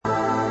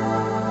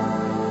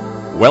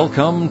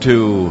Welcome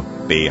to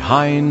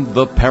Behind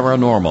the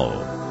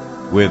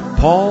Paranormal with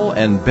Paul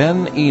and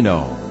Ben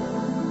Eno.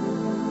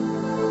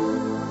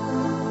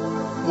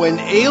 When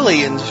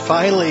aliens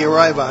finally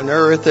arrive on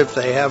Earth, if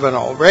they haven't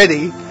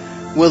already,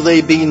 will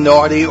they be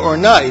naughty or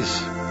nice?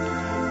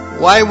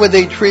 Why would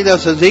they treat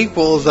us as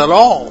equals at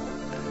all?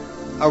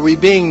 Are we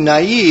being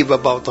naive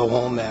about the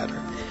whole matter?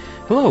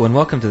 Hello and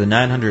welcome to the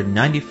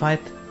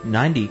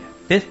 95th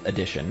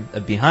edition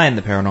of Behind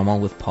the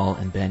Paranormal with Paul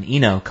and Ben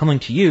Eno, coming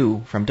to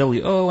you from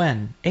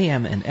WOON,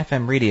 AM and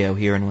FM radio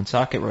here in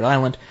Woonsocket, Rhode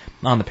Island,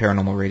 on the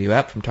Paranormal Radio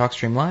app from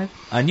TalkStream Live,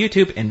 on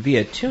YouTube and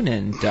via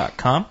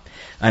TuneIn.com.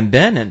 I'm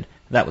Ben and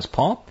that was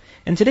Paul,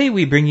 and today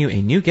we bring you a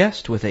new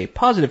guest with a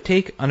positive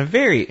take on a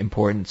very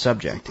important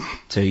subject.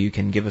 So you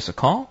can give us a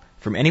call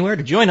from anywhere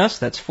to join us.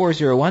 That's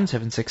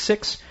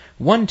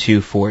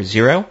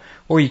 401-766-1240,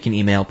 or you can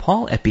email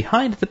Paul at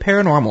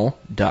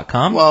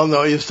behindtheparanormal.com. Well,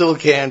 no, you still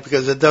can't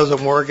because it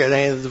doesn't work at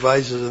any of the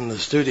devices in the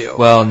studio.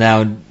 Well,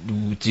 now,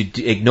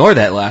 ignore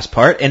that last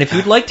part, and if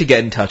you'd like to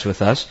get in touch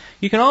with us,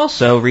 you can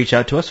also reach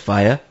out to us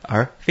via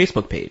our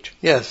Facebook page.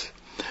 Yes.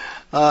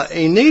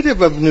 A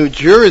native of New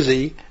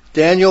Jersey,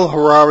 Daniel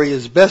Harary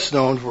is best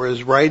known for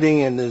his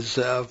writing and his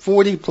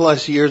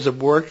 40-plus years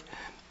of work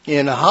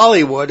in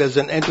Hollywood as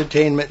an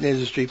entertainment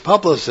industry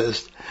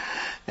publicist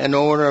and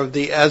owner of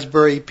the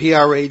Asbury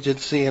PR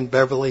agency in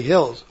Beverly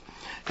Hills.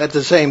 At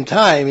the same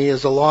time, he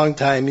is a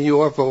longtime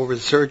UFO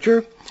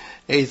researcher,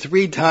 a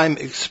 3-time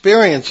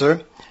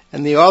experiencer,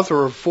 and the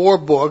author of 4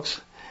 books,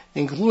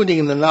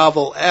 including the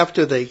novel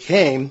After They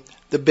Came,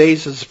 the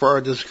basis for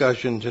our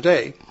discussion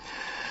today.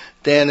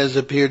 Dan has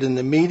appeared in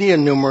the media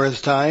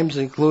numerous times,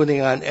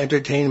 including on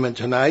Entertainment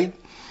Tonight.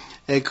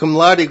 A cum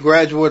laude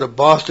graduate of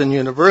Boston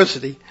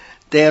University,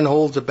 Dan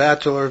holds a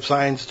Bachelor of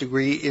Science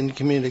degree in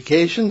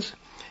Communications.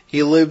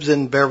 He lives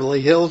in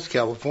Beverly Hills,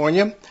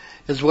 California.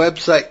 His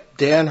website,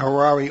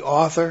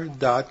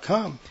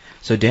 danhararyauthor.com.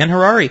 So Dan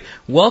Harary,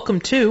 welcome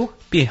to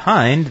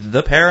Behind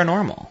the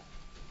Paranormal.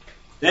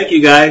 Thank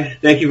you, guys.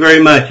 Thank you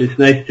very much. It's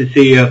nice to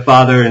see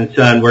father and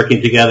son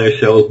working together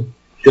so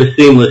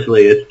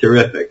seamlessly. It's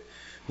terrific.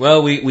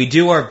 Well, we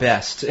do our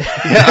best.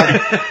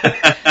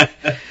 Yeah.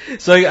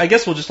 So I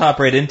guess we'll just hop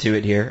right into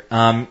it here.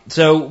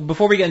 So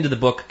before we get into the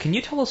book, can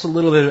you tell us a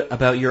little bit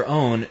about your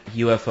own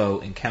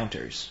UFO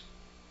encounters?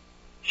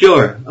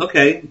 Sure.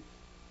 Okay.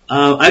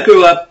 I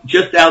grew up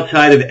just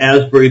outside of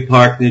Asbury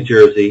Park, New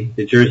Jersey,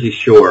 the Jersey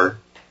Shore.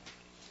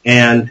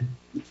 And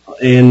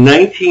in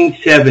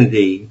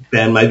 1970,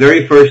 Ben, my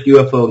very first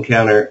UFO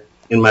encounter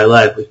in my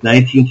life was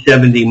March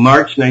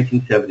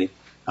 1970.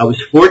 I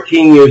was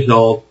 14 years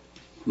old.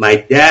 My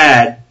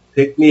dad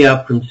picked me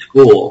up from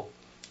school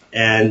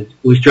and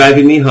was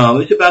driving me home.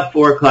 It was about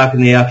 4 o'clock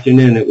in the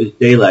afternoon. It was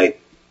daylight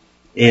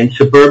in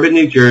suburban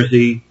New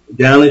Jersey,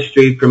 down the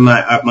street from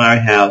my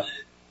house.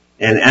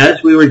 And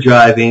as we were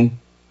driving,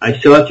 I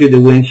saw through the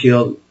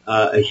windshield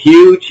a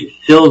huge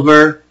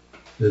silver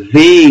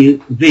V,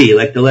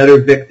 like the letter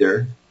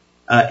Victor,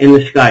 in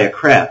the sky, a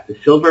craft, a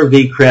silver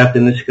V craft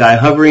in the sky,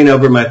 hovering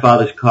over my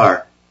father's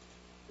car.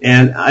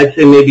 And I'd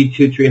say maybe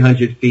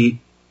 200-300 feet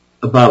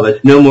above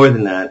us, no more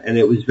than that. And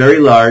it was very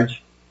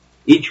large.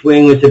 Each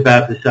wing was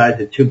about the size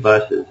of 2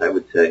 buses, I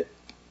would say.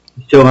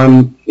 So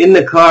I'm in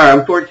the car.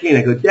 I'm 14.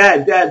 I go,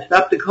 Dad,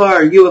 stop the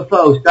car,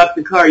 UFO, stop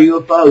the car,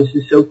 UFO. This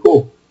is so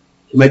cool.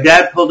 So my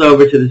dad pulled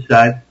over to the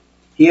side.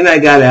 He and I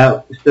got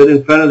out, stood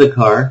in front of the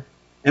car,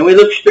 and we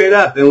looked straight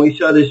up, and we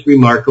saw this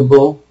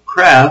remarkable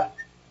craft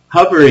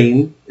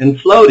hovering and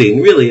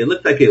floating. Really, it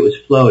looked like it was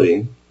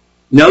floating.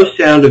 No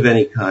sound of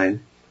any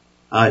kind.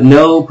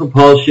 No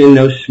propulsion,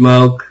 no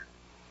smoke,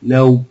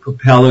 no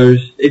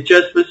propellers. It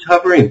just was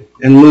hovering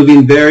and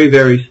moving very,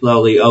 very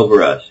slowly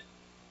over us.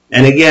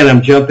 And again,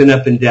 I'm jumping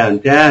up and down.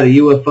 Dad, a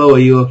UFO,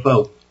 a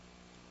UFO.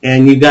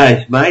 And you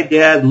guys, my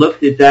dad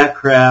looked at that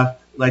craft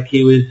like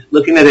he was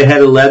looking at a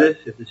head of lettuce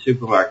at the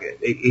supermarket.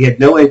 He had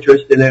no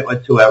interest in it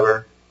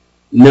whatsoever.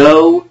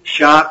 No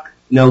shock,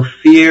 no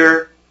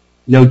fear,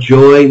 no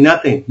joy,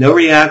 nothing. No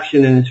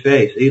reaction in his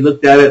face. He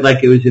looked at it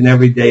like it was an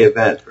everyday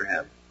event for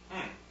him.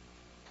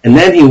 And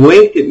then he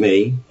winked at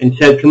me and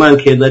said, come on,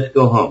 kid, let's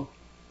go home.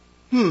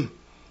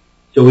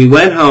 So we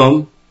went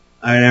home,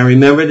 and I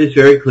remember this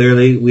very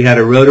clearly. We had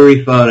a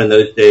rotary phone in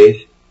those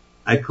days.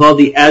 I called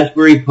the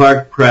Asbury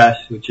Park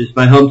Press, which is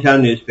my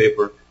hometown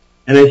newspaper,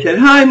 and I said,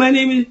 hi, my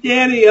name is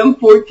Danny. I'm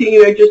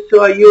 14. I just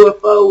saw a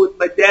UFO with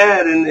my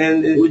dad,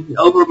 and it was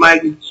over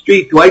my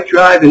street, Dwight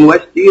Drive in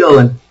West Deal.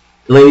 And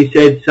the lady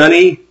said,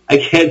 Sonny, I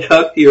can't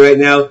talk to you right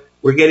now.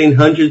 We're getting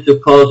hundreds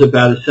of calls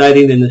about a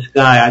sighting in the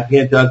sky. I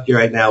can't talk to you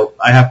right now.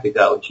 I have to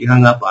go. And she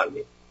hung up on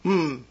me.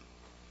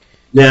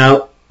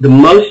 Now, the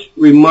most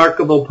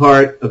remarkable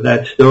part of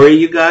that story,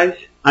 you guys,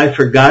 I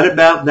forgot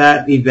about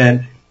that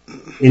event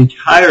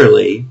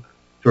entirely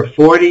for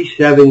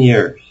 47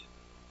 years.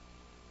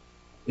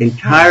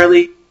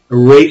 Entirely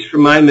erased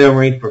from my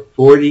memory for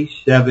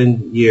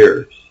 47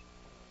 years.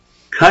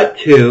 Cut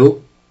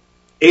to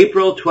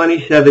April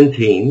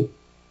 2017.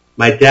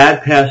 My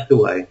dad passed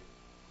away.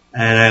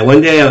 And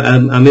one day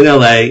I'm in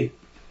LA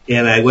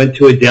and I went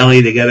to a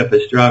deli to get a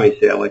pastrami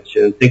sandwich,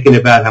 and thinking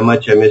about how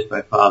much I missed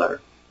my father.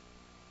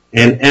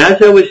 And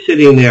as I was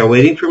sitting there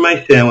waiting for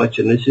my sandwich,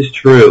 and this is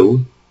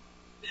true,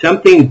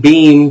 something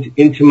beamed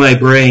into my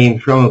brain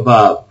from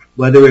above,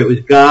 whether it was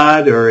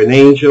God or an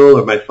angel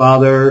or my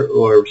father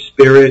or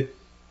spirit.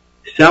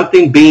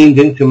 Something beamed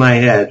into my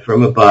head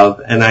from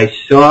above, and I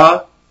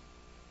saw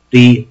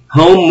the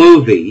home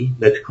movie,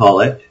 let's call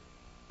it,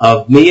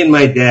 of me and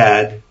my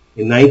dad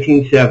in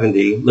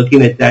 1970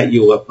 looking at that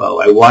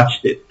UFO. I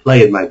watched it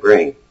play in my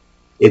brain.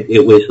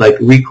 It was like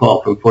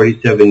recall from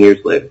 47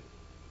 years later.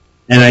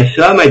 And I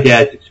saw my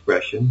dad's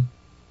expression,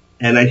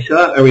 and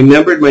I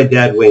remembered my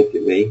dad winked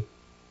at me.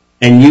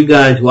 And you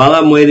guys, while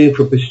I'm waiting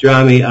for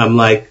pastrami, I'm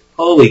like,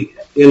 holy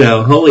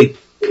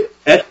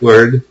S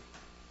word.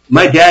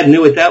 My dad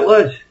knew what that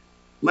was.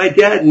 My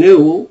dad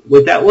knew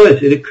what that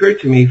was. It occurred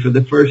to me for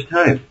the first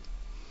time.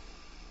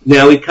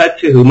 Now we cut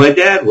to who my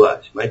dad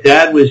was. My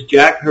dad was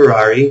Jack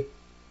Harary.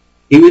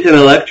 He was an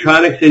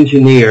electronics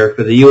engineer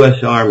for the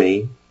U.S.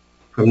 Army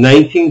from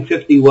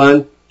 1951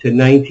 to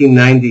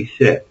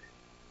 1996.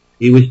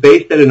 He was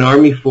based at an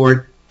Army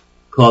fort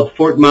called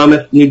Fort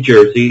Monmouth, New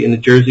Jersey, in the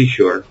Jersey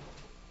Shore.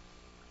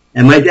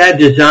 And my dad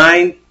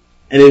designed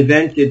and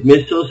invented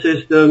missile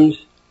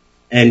systems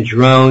and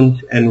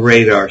drones and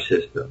radar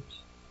systems,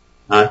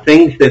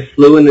 things that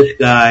flew in the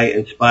sky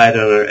and spied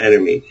on our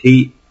enemies.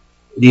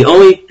 The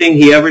only thing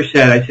he ever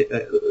said,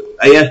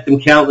 I asked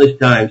him countless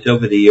times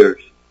over the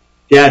years,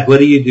 Dad, what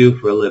do you do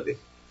for a living?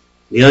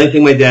 The only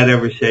thing my dad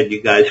ever said,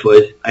 you guys,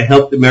 was, I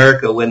helped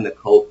America win the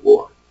Cold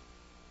War.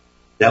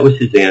 That was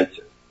his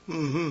answer.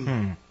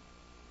 Mm-hmm.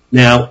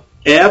 Now,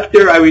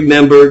 after I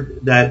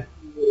remembered that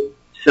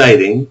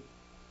sighting,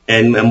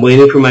 and I'm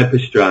waiting for my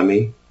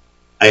pastrami,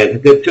 I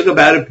took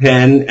out a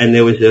pen, and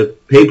there was a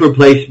paper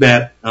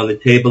placemat on the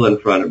table in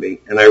front of me,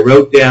 and I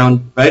wrote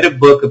down, write a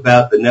book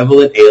about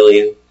benevolent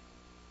aliens.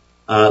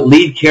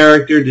 Lead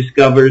character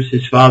discovers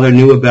his father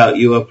knew about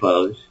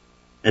UFOs.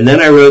 And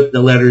then I wrote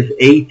the letters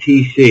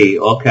ATC,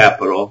 all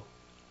capital,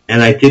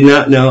 and I did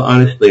not know,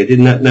 honestly, I did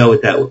not know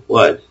what that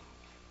was.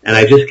 And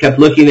I just kept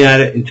looking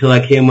at it until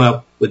I came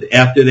up with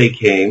After They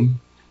Came,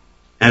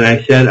 and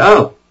I said,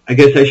 oh, I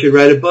guess I should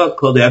write a book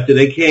called After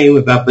They Came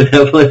about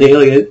benevolent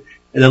aliens,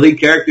 and the lead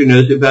character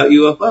knows about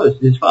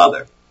UFOs, his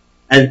father.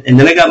 And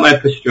then I got my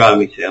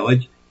pastrami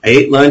sandwich, I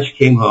ate lunch,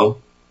 came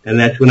home, and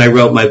that's when I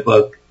wrote my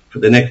book for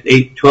the next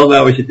 12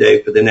 hours a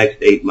day for the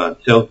next 8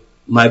 months. So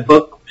my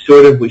book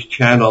sort of was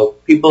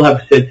channeled. People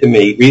have said to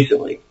me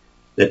recently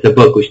that the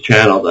book was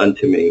channeled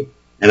unto me,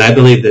 and I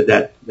believe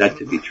that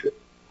to be true.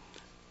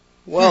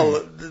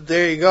 Well,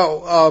 there you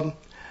go.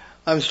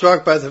 I'm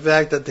struck by the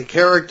fact that the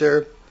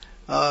character,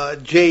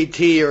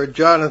 JT or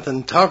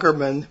Jonathan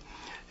Tuckerman,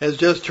 has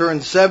just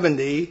turned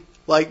 70,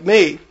 like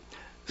me.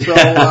 So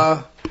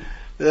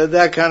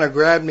that kind of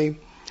grabbed me.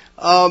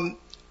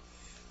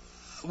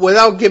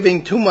 Without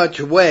giving too much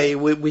away,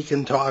 we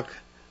can talk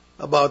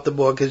about the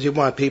book, because you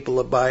want people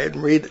to buy it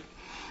and read it.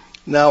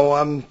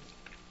 Now,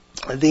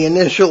 the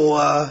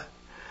initial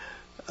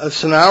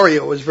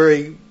scenario was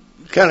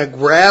kind of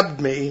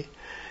grabbed me.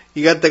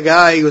 You got the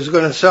guy who was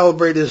going to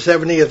celebrate his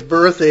 70th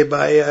birthday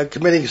by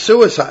committing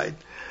suicide.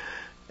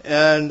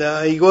 And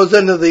he goes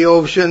into the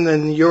ocean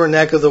in your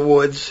neck of the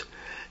woods,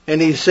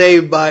 and he's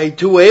saved by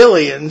 2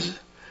 aliens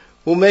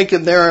who make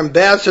him their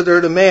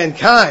ambassador to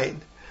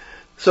mankind.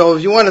 So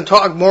if you want to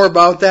talk more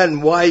about that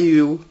and why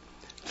you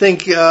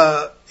think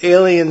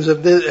aliens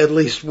of this, at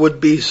least, would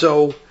be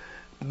so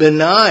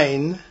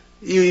benign,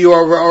 you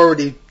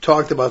already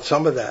talked about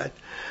some of that.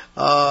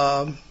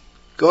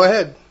 Go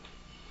ahead.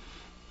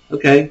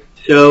 Okay,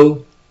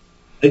 so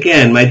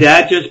again, my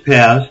dad just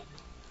passed.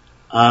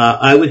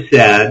 I was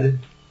sad,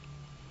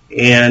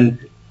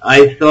 and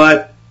I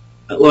thought,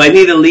 well, I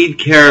need a lead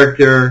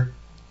character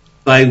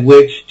by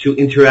which to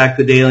interact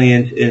with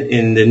aliens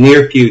in the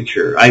near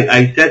future.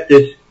 I set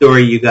this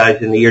story, you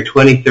guys, in the year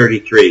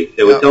 2033,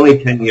 so it's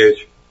only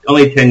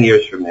 10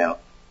 years from now.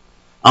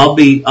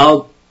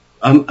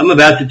 I'm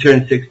about to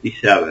turn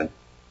 67.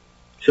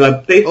 So I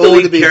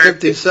basically to be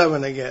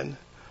 57 again.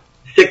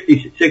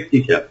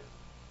 67.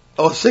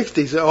 Oh,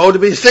 67. Oh, to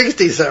be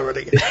 67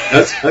 again.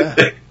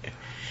 Okay.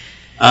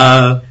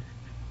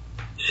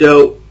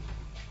 So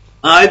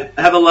I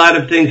have a lot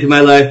of things in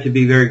my life to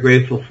be very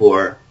grateful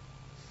for.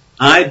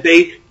 I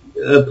based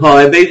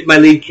my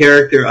lead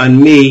character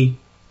on me,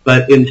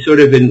 but in sort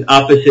of an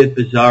opposite,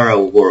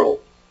 bizarro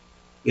world.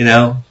 You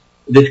know,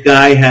 this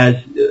guy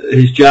has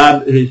his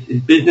job, his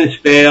business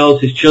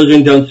fails, his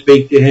children don't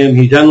speak to him,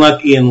 he's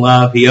unlucky in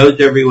love, he owes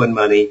everyone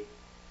money,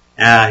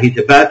 he's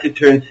about to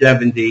turn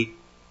 70.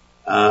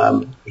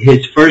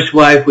 His first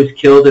wife was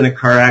killed in a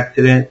car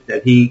accident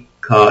that he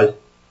caused.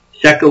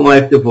 Second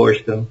wife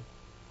divorced him.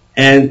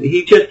 And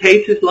he just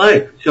hates his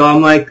life. So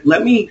I'm like,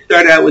 let me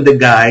start out with a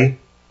guy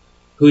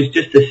who's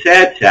just a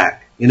sad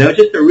sack, you know,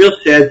 just a real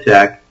sad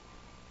sack,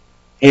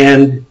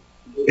 and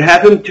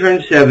have him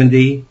turn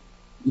 70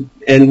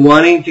 and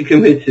wanting to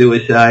commit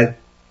suicide.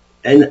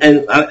 And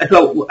I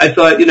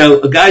thought, you know,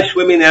 a guy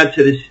swimming out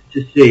to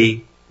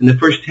sea in the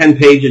first 10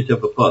 pages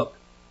of a book.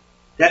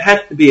 that has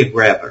to be a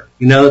grabber,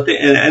 you know.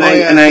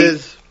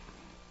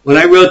 When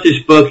I wrote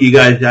this book, you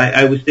guys,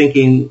 I was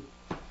thinking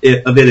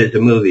of it as a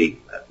movie.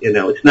 You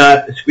know, it's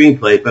not a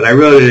screenplay, but I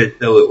wrote it as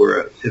though it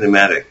were a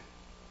cinematic.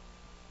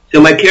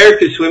 So my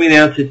character's swimming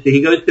out to sea.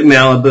 He goes to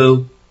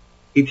Malibu.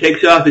 He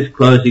takes off his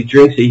clothes. He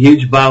drinks a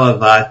huge bottle of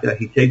vodka.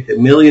 He takes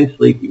 1,000,000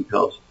 sleeping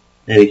pills,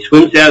 and he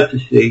swims out to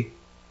sea.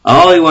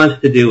 All he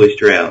wants to do is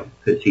drown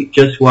because he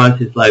just wants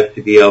his life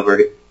to be over.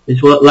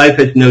 His life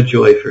has no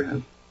joy for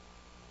him.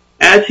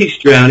 As he's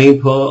drowning,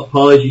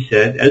 Paul, as you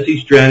said, as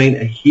he's drowning,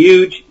 a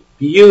huge,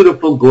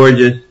 beautiful,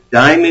 gorgeous,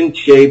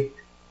 diamond-shaped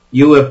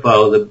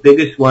UFO, the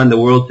biggest one the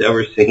world's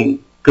ever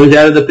seen, comes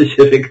out of the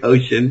Pacific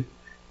Ocean,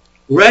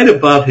 right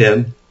above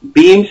him,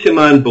 beams him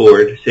on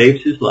board,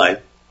 saves his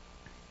life,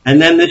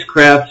 and then this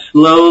craft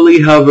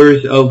slowly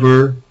hovers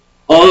over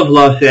all of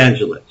Los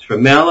Angeles,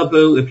 from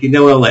Malibu, if you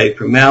know LA,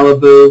 from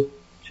Malibu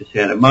to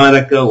Santa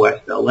Monica,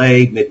 West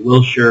LA,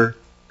 Mid-Wilshire,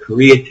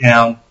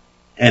 Koreatown,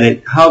 and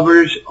it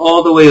hovers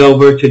all the way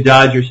over to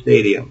Dodger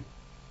Stadium.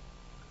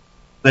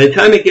 By the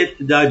time it gets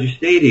to Dodger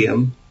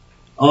Stadium,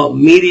 all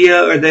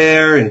media are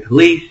there, and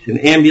police,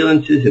 and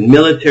ambulances, and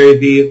military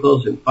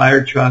vehicles, and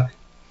fire trucks,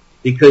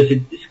 because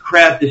this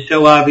craft is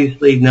so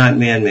obviously not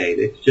man-made.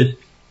 It's just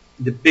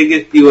the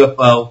biggest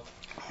UFO,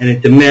 and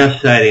it's a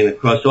mass sighting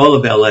across all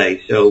of LA.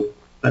 So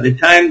by the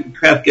time the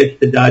craft gets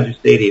to Dodger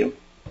Stadium,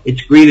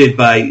 it's greeted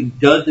by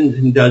dozens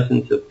and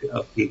dozens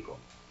of people.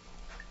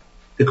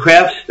 The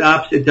craft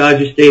stops at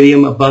Dodger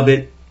Stadium. Above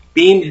it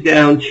beams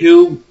down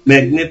two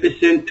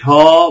magnificent,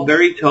 tall,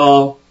 very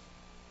tall,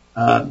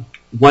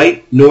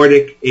 white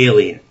Nordic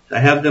aliens. I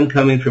have them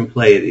coming from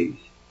Pleiades.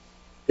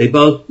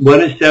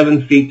 One is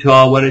 7 feet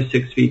tall, one is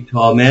 6 feet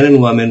tall, man and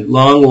woman,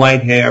 long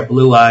white hair,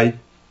 blue eyes,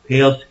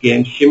 pale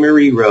skin,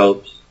 shimmery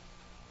robes.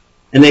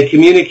 And they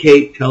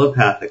communicate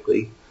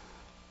telepathically.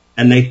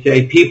 And they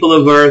say, people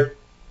of Earth,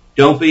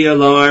 don't be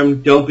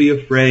alarmed, don't be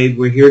afraid,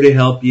 we're here to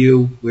help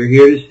you, we're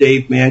here to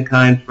save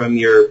mankind from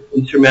your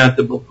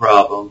insurmountable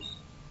problems.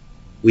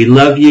 We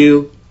love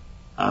you.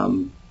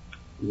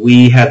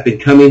 We have been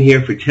coming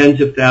here for tens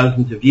of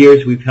thousands of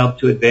years. We've helped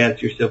to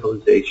advance your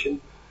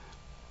civilization.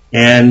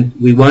 And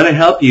we want to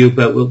help you,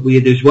 but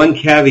there's one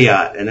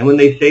caveat. And then when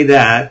they say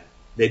that,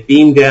 they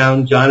beam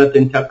down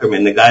Jonathan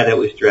Tuckerman, the guy that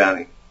was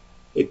drowning.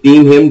 They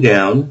beam him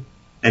down,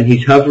 and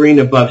he's hovering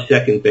above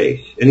second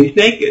base. And he's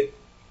naked.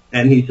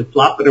 And he's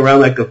flopping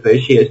around like a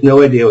fish. He has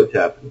no idea what's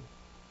happening.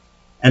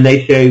 And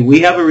they say,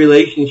 we have a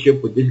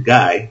relationship with this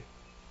guy.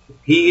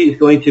 He is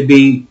going to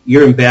be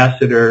your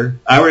ambassador,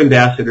 our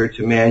ambassador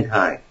to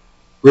mankind.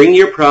 Bring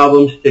your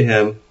problems to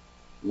him.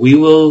 We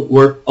will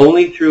work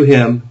only through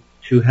him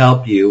to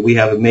help you. We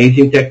have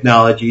amazing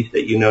technologies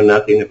that you know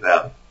nothing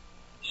about.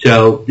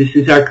 So this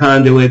is our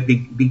conduit.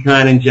 Be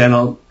kind and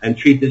gentle and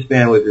treat this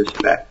man with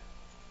respect.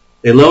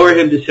 They lower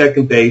him to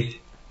second base,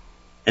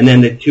 and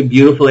then the two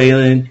beautiful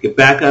aliens get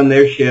back on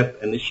their ship,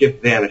 and the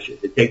ship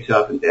vanishes. It takes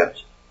off and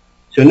dips.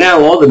 So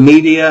now all the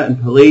media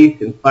and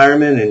police and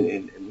firemen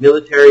and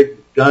military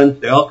guns,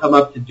 they all come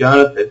up to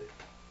Jonathan.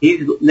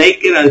 He's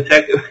naked on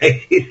second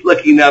base. He's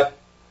looking up.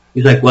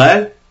 He's like,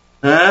 what?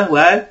 Huh?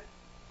 What?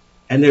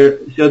 And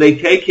so they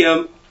take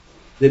him.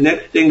 The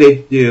next thing they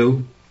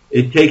do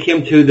is take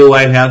him to the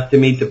White House to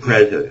meet the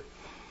president,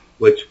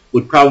 which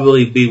would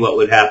probably be what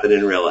would happen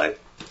in real life.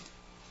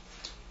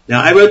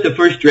 Now, I wrote the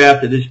first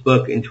draft of this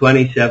book in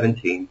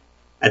 2017.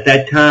 At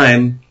that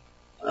time,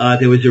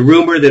 there was a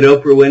rumor that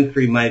Oprah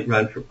Winfrey might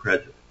run for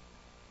president.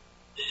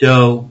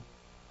 So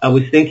I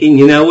was thinking,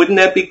 wouldn't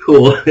that be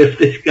cool if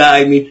this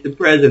guy meets the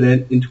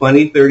president in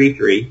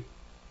 2033,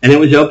 and it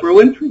was Oprah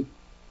Winfrey?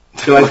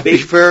 So that would be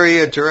very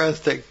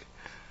interesting.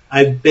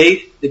 I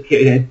based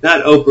it's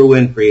not Oprah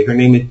Winfrey. Her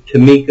name is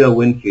Tamika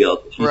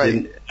Winfield. She's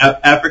an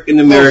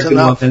African-American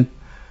woman.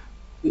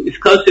 It's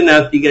close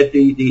enough to get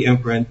the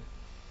inference.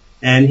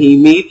 And he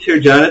meets her.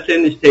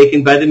 Jonathan is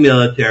taken by the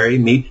military,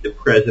 meets the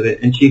president,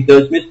 and she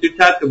goes, Mr.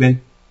 Tuckerman,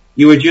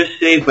 you were just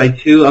saved by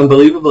two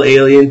unbelievable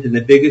aliens in the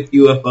biggest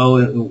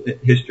UFO in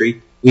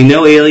history. We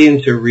know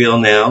aliens are real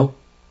now.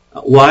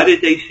 Why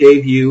did they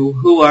save you?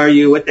 Who are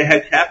you? What the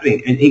heck's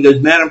happening? And he goes,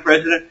 Madam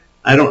President,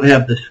 I don't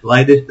have the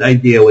slightest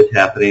idea what's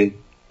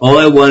happening. All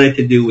I wanted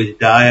to do was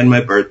die on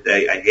my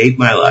birthday. I hate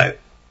my life.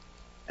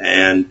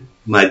 And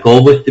my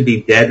goal was to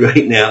be dead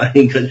right now. And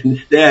he goes,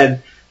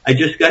 instead, I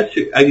just got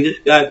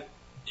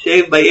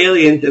saved by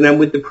aliens, and I'm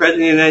with the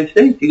President of the United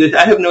States. He goes,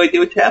 I have no idea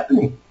what's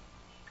happening.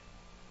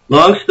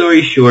 Long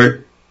story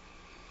short,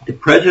 the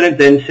President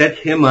then sets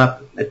him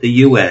up at the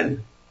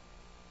UN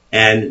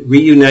and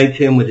reunites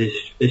him with his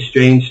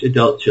estranged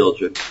adult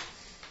children.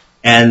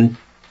 And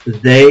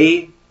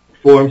they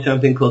form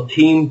something called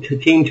Team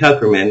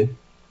Tuckerman.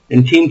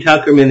 And Team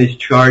Tuckerman is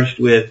charged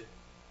with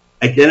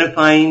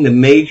identifying the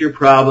major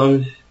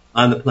problems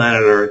on the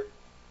planet Earth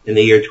in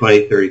the year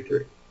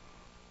 2033.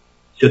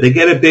 So they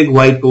get a big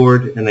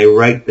whiteboard and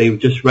they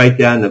just write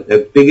down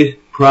the biggest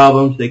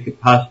problems they could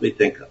possibly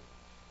think of.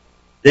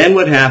 Then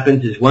what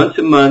happens is once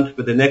a month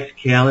for the next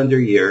calendar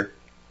year,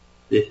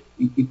 this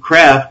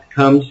craft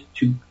comes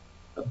to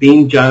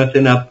beam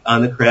Jonathan up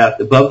on the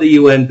craft above the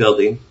UN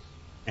building,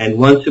 and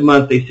once a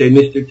month they say,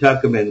 Mr.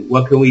 Tuckerman,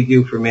 what can we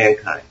do for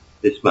mankind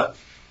this month?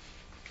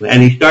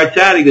 And he starts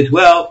out, he goes,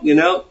 well,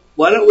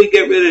 why don't we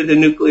get rid of the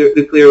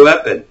nuclear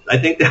weapons? I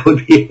think that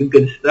would be a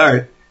good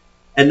start.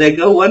 And they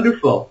go,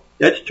 wonderful.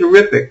 That's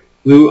terrific.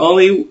 We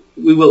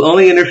will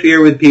only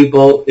interfere with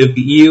people if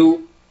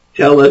you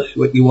tell us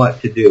what you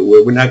want to do.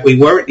 We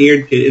weren't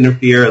here to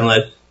interfere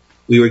unless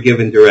we were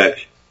given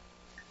direction.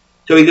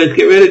 So he goes,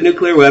 get rid of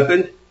nuclear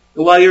weapons.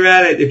 And while you're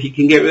at it, if you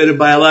can get rid of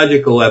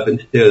biological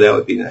weapons too, that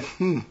would be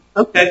nice.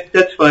 Okay,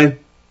 that's fine.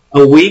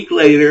 A week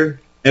later,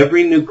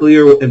 every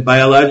nuclear and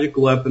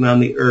biological weapon on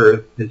the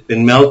Earth has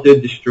been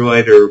melted,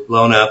 destroyed, or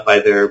blown up by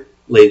their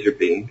laser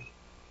beams.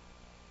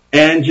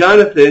 And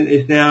Jonathan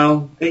is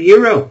now a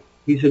hero.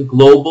 He's a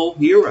global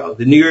hero.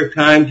 The New York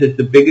Times has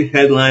the biggest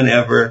headline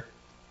ever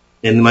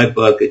in my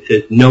book. It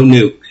says, no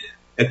nukes, !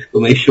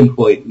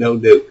 No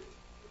nukes.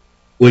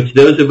 Which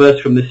those of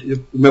us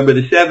remember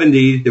the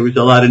 70s, there was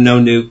a lot of no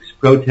nukes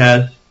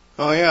protests.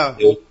 Oh, yeah.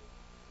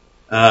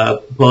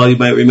 Paul, you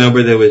might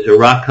remember there was a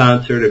rock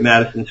concert at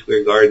Madison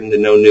Square Garden, the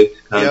no nukes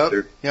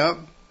concert. Yep.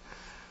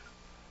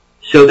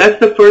 So that's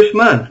the first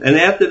month. And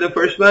after the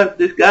first month,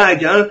 this guy,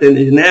 Jonathan,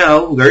 is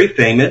now very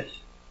famous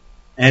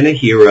and a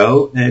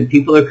hero, and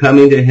people are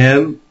coming to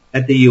him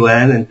at the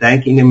UN and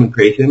thanking him and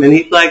praising him. And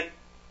he's like,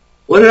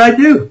 what did I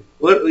do?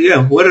 What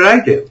did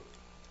I do?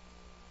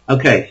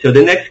 Okay, so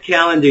the next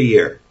calendar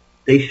year,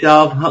 they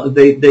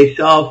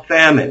solve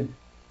famine.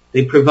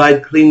 They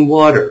provide clean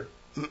water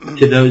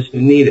to those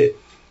who need it.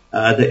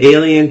 The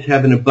aliens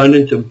have an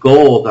abundance of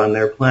gold on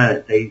their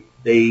planet.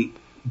 They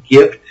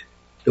gift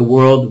the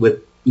world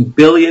with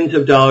billions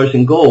of dollars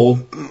in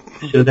gold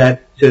so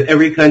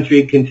every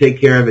country can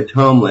take care of its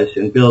homeless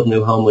and build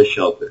new homeless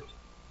shelters.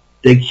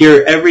 They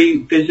cure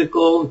every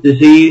physical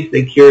disease.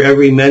 They cure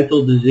every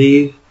mental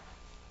disease.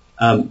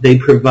 They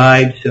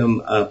provide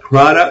some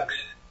products.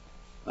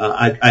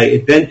 I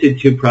invented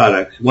 2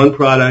 products. One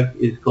product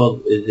is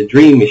a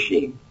dream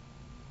machine.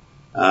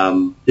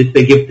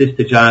 They gift this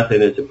to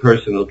Jonathan as a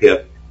personal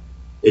gift.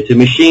 It's a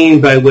machine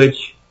by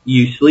which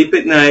you sleep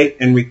at night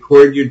and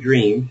record your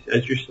dreams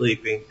as you're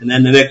sleeping, and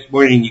then the next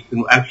morning you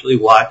can actually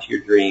watch your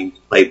dreams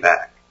play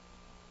back.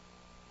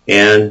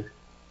 And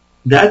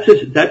that's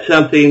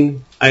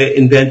something I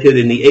invented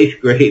in the 8th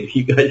grade.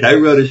 You guys, I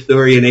wrote a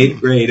story in 8th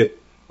grade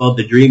called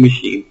The Dream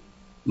Machine.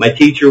 My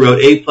teacher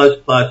wrote A++,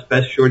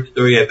 best short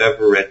story I've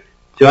ever read.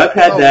 So I've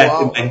had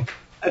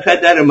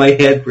that in my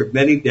head for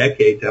many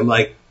decades. I'm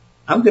like,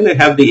 I'm going to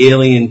have the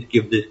aliens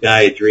give this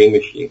guy a dream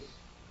machine.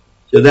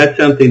 So that's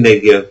something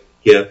they give.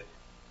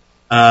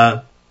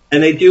 And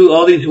they do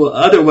all these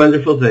other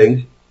wonderful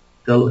things.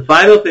 The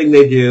final thing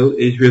they do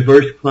is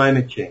reverse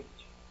climate change.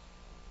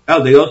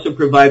 Oh, they also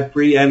provide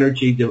free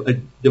energy, a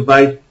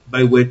device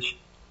by which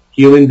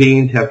human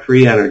beings have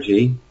free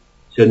energy.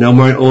 So no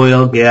more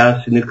oil,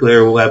 gas,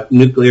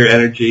 nuclear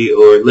energy,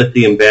 or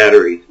lithium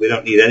batteries. We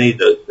don't need any of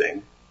those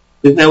things.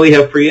 Because now we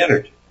have free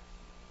energy.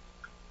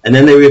 And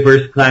then they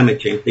reverse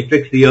climate change. They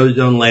fix the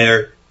ozone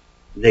layer.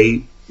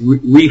 They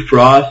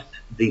refrost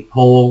the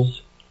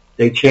poles.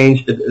 They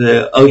change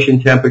the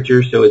ocean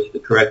temperature so it's the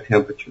correct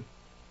temperature.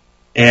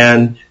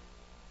 And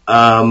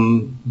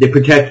they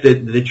protect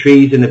the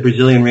trees in the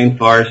Brazilian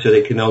rainforest so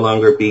they can no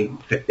longer be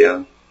cut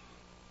down.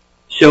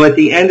 So at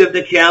the end of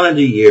the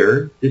calendar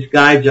year, this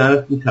guy,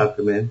 Jonathan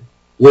Tuckerman,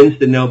 wins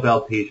the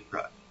Nobel Peace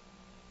Prize.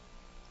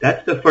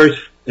 That's the first,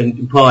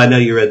 and Paul, I know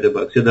you read the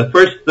book. So the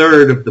first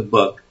third of the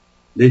book,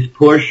 this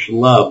poor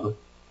schlub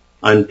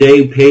on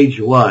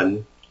page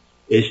 1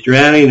 is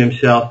drowning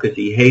himself because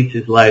he hates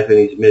his life and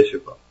he's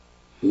miserable.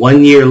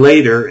 1 year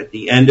later, at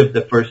the end of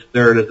the first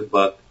third of the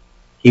book,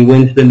 he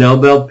wins the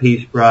Nobel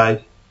Peace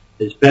Prize.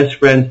 His best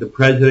friend's the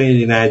President of the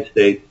United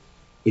States.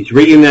 He's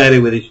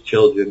reunited with his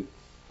children.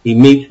 He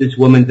meets this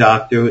woman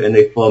doctor, and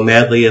they fall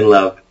madly in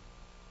love.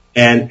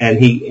 And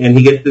he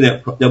gets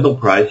the Nobel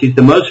Prize. He's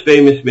the most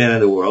famous man in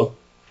the world.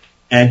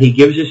 And he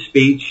gives a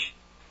speech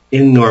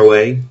in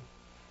Norway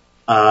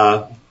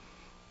at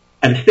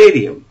a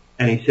stadium.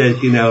 And he says,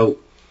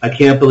 I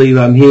can't believe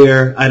I'm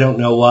here. I don't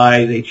know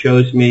why they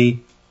chose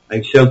me.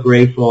 I'm so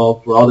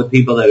grateful for all the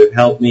people that have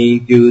helped me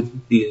do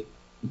these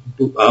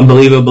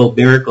unbelievable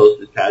miracles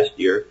this past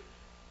year.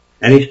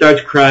 And he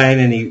starts crying,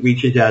 and he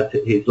reaches out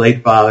to his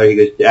late father. He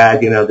goes,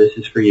 Dad, this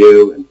is for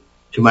you. And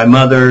to my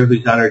mother,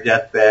 who's on her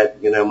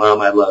deathbed,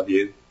 Mom, I love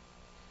you.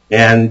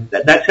 And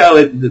that's how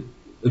the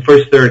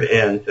first third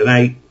ends.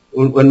 And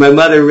when my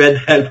mother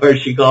read that part,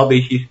 she called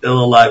me. She's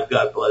still alive.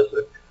 God bless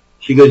her.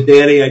 She goes,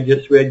 Daddy, I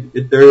just read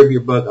the third of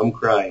your book. I'm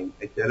crying.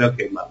 I said,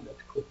 okay, Mom,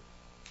 that's cool.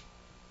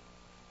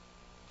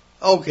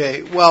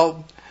 Okay,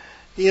 well,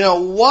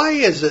 why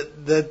is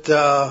it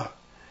that,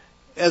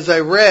 as I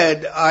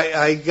read,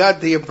 I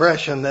got the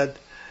impression that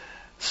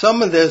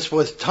some of this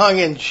was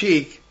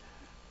tongue-in-cheek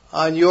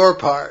on your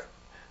part,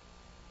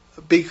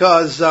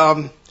 because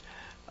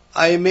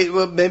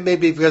maybe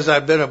because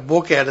I've been a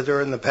book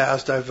editor in the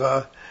past,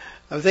 I'm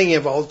thinking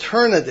of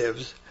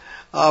alternatives.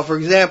 For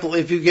example,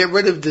 if you get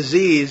rid of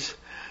disease,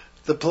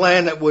 the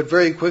planet would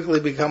very quickly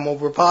become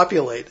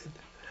overpopulated.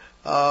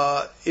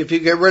 If you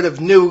get rid of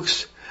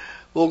nukes,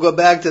 we'll go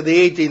back to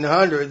the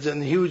 1800s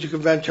and huge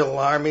conventional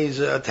armies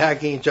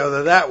attacking each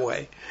other that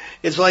way.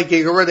 It's like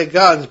you get rid of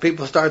guns,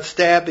 people start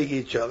stabbing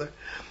each other.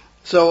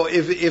 So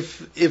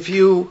if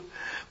you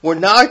were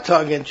not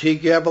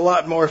tongue-in-cheek, you have a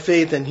lot more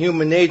faith in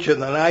human nature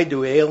than I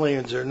do,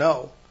 aliens or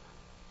no.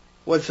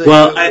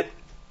 I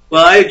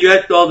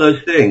addressed all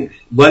those things.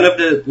 One of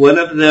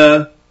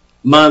the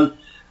months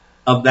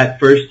of that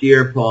first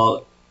year,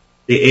 Paul,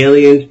 the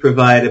aliens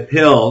provide a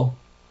pill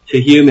to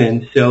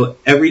humans, so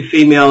every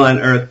female on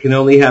Earth can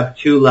only have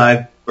 2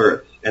 live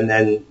births, and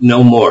then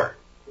no more.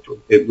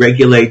 It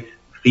regulates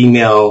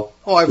female.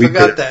 Oh, I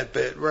forgot that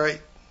bit,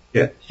 right?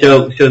 Yeah.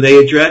 So they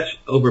address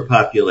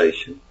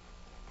overpopulation.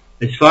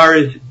 As far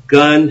as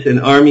guns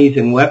and armies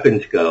and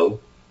weapons go,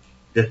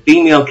 the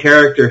female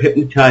character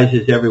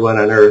hypnotizes everyone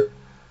on Earth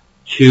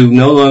to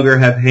no longer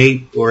have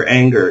hate or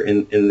anger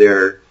in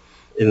their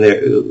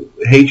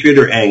hatred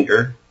or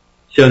anger.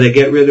 So they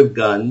get rid of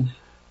guns,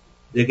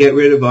 they get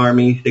rid of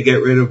armies, they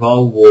get rid of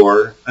all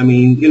war. I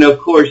mean, of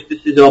course,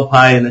 this is all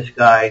pie in the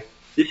sky.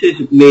 This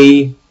is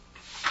me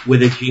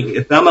with a genie.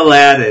 If I'm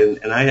Aladdin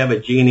and I have a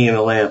genie in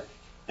a lamp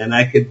and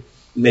I could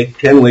make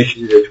 10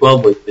 wishes or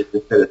 12 wishes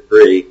instead of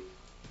 3,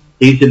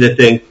 these are the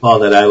things, Paul,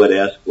 that I would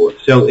ask for.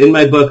 So in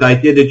my book, I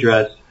did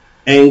address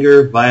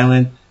anger,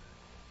 violence,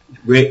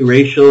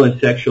 racial and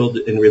sexual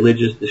and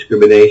religious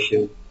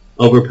discrimination,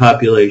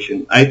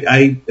 overpopulation.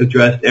 I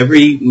addressed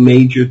every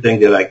major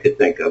thing that I could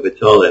think of.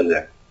 It's all in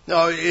there.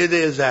 No, it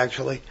is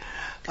actually.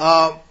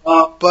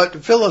 But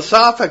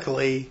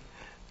philosophically,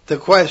 the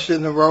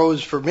question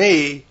arose for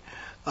me,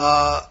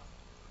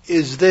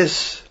 is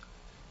this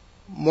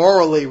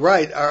morally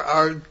right?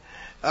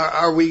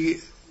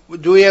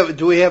 Do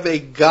we have a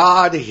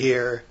God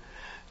here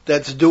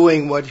that's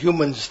doing what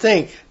humans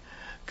think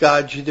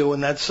God should do,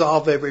 and that's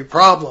solve every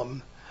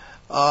problem?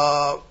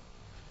 Or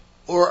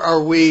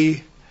are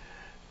we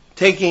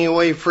taking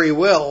away free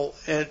will?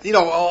 And,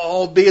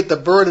 albeit the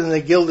bird in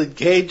the gilded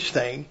cage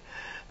thing,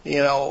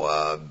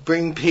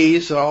 bring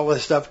peace and all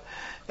this stuff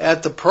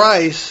at the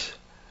price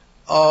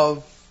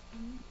of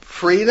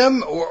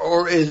freedom,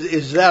 or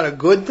is that a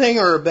good thing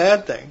or a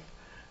bad thing?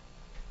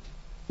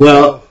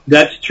 Well,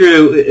 that's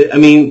true. I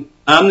mean,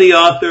 I'm the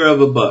author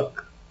of a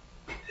book.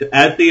 So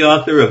as the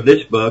author of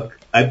this book,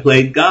 I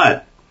played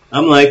God.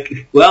 I'm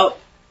like, well,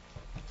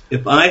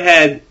 if I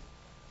had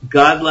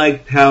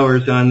godlike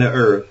powers on the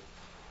earth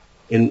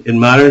in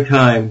modern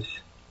times,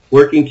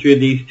 working through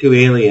these 2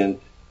 aliens,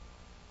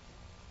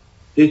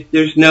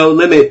 there's no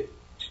limit.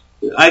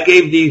 I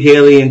gave these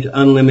aliens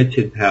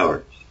unlimited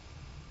powers.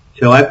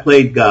 So I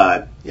played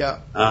God. Yeah.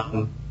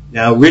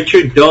 Now,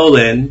 Richard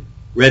Dolan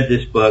read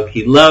this book.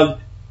 He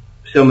loved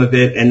some of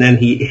it, and then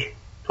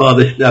Paul,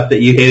 the stuff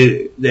that you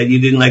hated, that you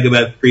didn't like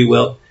about free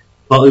will.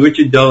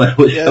 Richard Dolan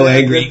was so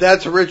angry.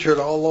 That's Richard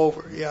all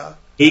over, yeah.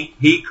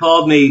 He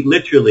called me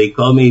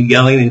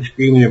yelling and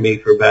screaming at me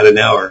for about an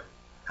hour.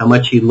 How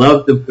much he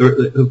loved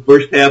the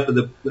first half of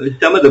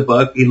some of the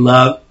book. He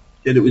loved,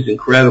 said it was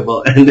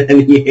incredible, and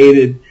then he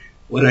hated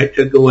when I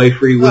took away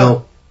free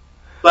will.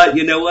 But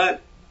you know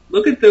what?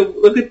 Look at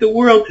the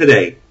world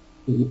today.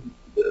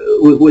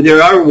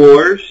 There are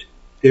wars.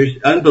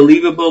 There's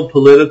unbelievable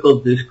political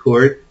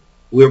discord.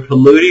 We're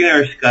polluting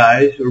our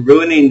skies. We're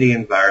ruining the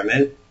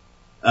environment.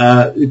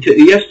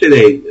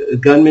 Yesterday, a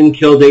gunman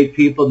killed 9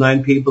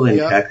 people in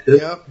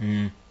Texas. Yep.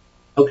 Mm.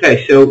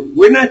 Okay, so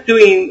we're not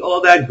doing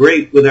all that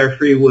great with our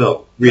free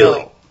will,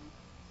 really.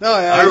 No,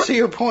 I see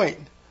your point.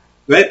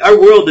 Right? Our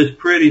world is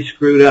pretty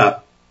screwed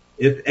up.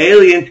 If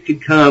aliens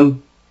could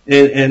come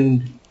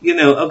and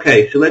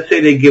okay, so let's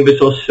say they give us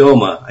all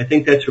Soma. I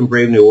think that's from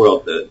Brave New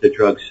World, the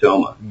drug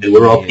Soma. And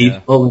we're all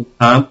peaceful and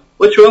calm.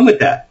 What's wrong with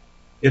that?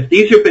 If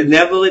these are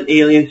benevolent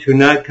aliens who are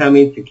not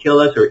coming to kill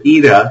us or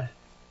eat us,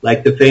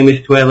 like the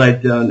famous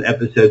Twilight Zone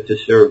episode To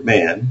Serve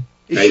Man,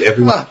 right?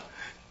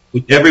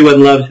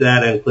 Everyone loves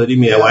that, including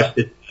me. I watched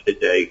it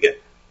today again.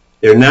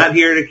 They're not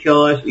here to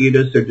kill us, eat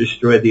us, or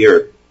destroy the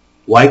earth.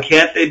 Why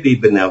can't they be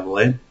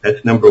benevolent?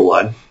 That's number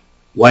one.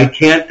 Why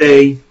can't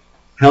they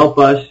help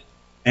us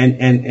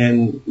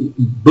and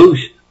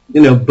boost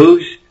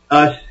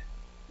us,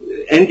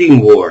 ending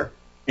war,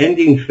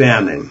 ending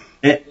famine,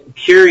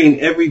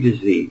 curing every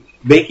disease,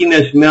 making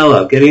us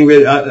mellow,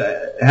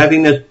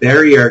 having us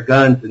bury our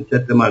guns and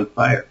set them on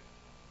fire?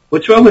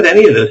 What's wrong with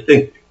any of those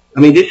things? I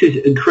mean, this is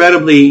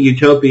incredibly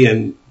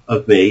utopian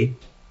of me,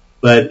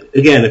 but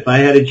again, if I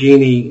had a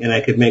genie and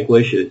I could make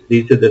wishes,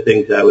 these are the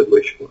things I would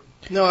wish for.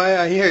 No,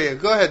 I hear you.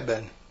 Go ahead,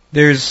 Ben.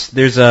 There's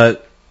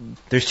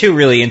 2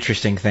 really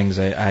interesting things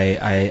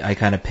I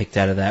kind of picked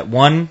out of that.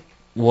 One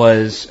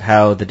was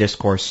how the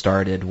discourse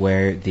started,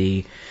 where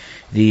the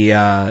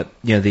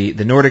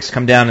Nordics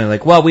come down and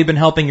like, well, we've been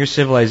helping your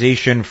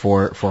civilization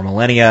for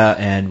millennia,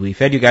 and we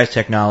fed you guys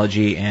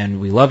technology, and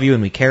we love you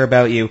and we care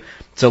about you,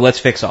 so let's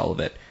fix all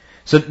of it.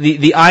 So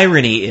the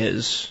irony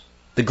is,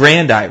 the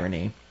grand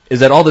irony,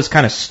 is that all this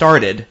kind of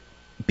started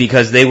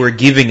because they were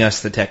giving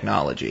us the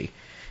technology.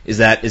 Is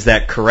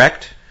that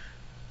correct?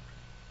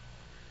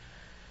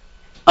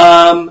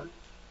 I'm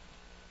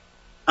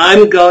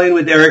going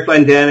with Eric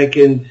von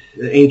Daniken's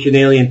Ancient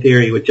Alien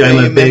Theory, which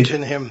I'm a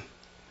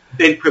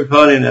big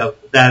proponent of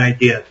that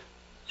idea.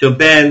 So,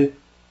 Ben,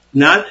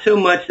 not so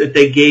much that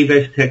they gave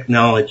us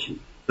technology,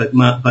 but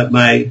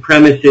my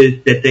premise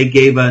is that they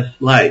gave us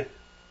life.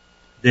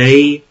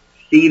 They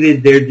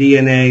seeded their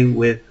DNA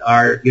with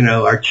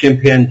our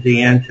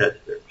chimpanzee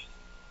ancestors.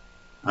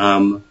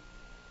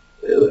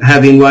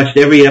 Having watched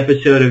every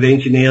episode of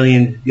Ancient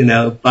Aliens,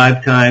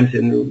 5 times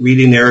and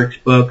reading Eric's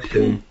books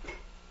and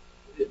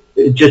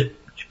just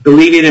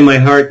believing in my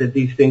heart that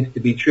these things to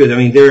be true. I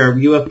mean, there are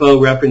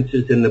UFO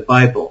references in the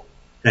Bible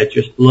that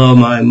just blow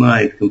my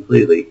mind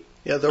completely.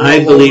 Yeah, they're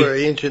all over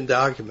ancient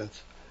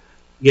documents.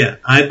 Yeah,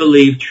 I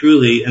believe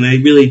truly, and I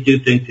really do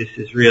think this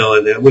is real,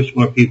 and I wish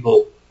more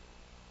people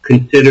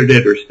considered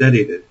it or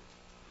studied it,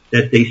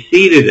 that they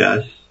seeded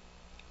us.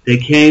 They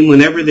came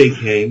whenever they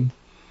came.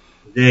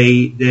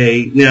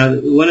 Now,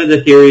 one of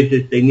the theories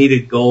is they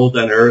needed gold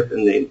on Earth,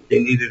 and they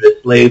needed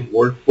a slave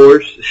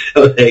workforce,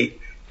 so they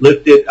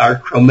looked at our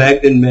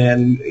Cro-Magnon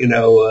man,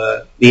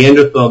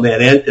 Neanderthal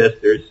man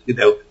ancestors,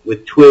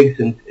 with twigs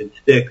and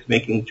sticks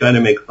trying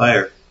to make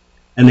fire.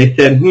 And they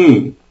said,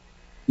 we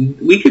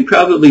could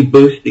probably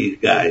boost these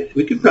guys.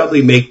 We could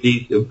probably make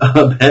these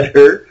a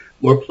better,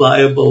 more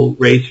pliable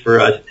race for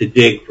us to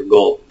dig for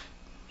gold.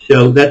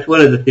 So that's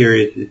one of the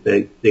theories, is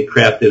they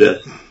crafted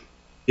us,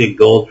 dig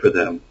gold for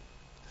them.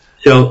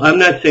 So I'm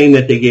not saying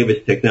that they gave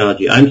us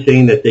technology. I'm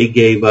saying that they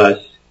gave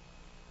us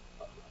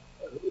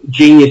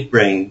genius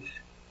brains.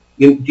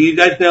 Do you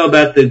guys know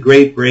about the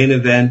Great Brain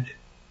Event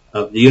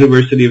of the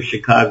University of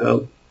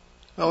Chicago?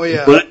 Oh,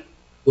 yeah.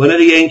 One of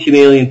the Ancient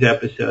Aliens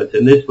episodes,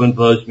 and this one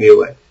blows me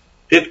away.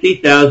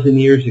 50,000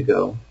 years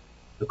ago,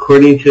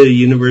 according to the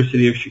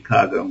University of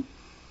Chicago,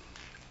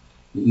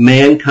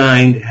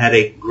 mankind had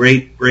a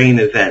great brain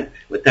event.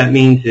 What that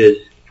means is,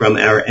 from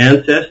our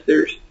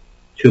ancestors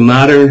to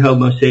modern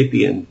Homo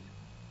sapiens,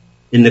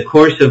 in the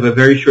course of a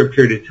very short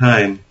period of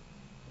time,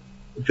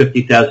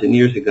 50,000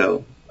 years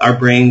ago, our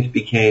brains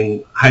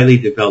became highly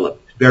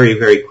developed very,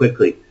 very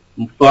quickly,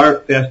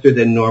 far faster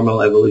than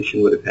normal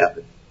evolution would have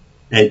happened.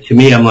 And to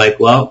me, I'm like,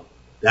 well,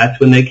 that's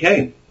when they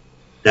came.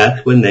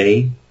 That's when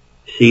they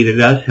seeded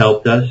us,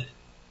 helped us,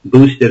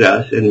 boosted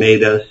us, and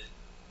made us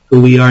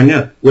who we are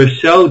now. We're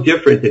so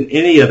different than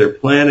any other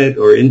planet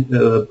or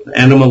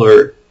animal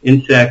or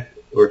insect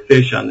or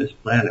fish on this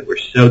planet. We're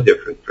so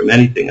different from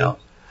anything else.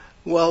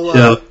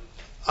 Well,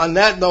 on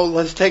that note,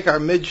 let's take our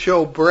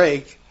mid-show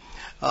break.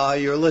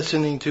 You're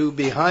listening to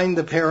Behind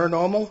the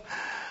Paranormal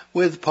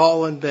with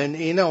Paul and Ben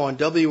Eno on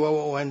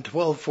WOON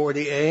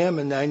 1240 AM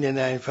and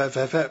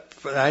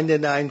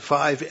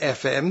 99.5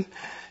 FM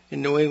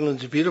in New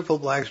England's beautiful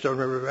Blackstone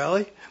River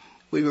Valley.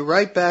 We'll be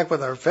right back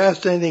with our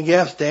fascinating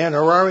guest, Dan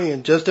Harary,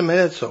 in just a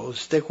minute, so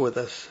stick with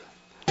us.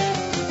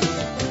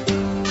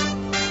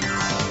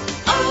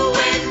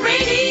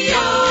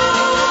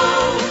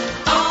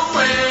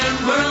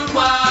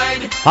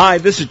 Hi,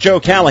 this is Joe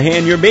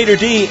Callahan, your maitre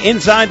d'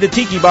 inside the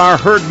Tiki Bar,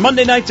 heard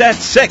Monday nights at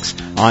 6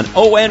 on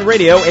ON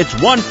Radio. It's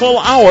 1 full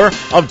hour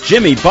of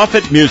Jimmy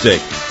Buffett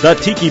music. The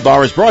Tiki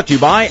Bar is brought to you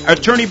by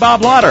Attorney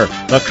Bob Lauder,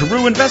 the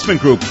Carew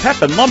Investment Group,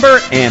 Pep and Lumber,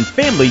 and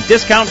Family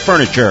Discount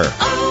Furniture.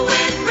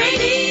 ON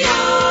Radio,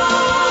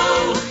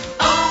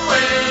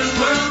 ON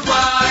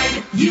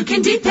Worldwide. You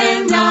can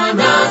depend on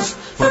us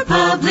for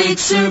public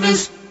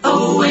service.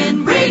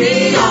 ON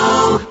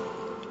Radio.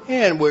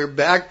 And we're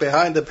back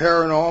Behind the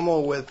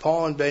Paranormal with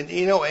Paul and Ben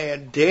Eno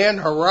and Dan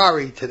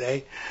Harary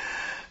today.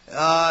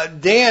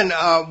 Dan,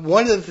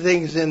 one of the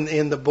things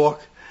in the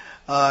book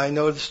I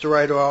noticed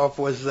right off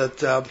was that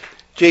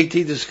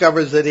JT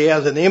discovers that he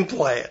has an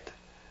implant.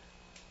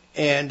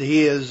 And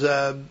he has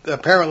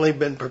apparently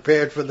been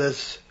prepared for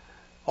this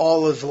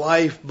all his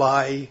life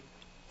by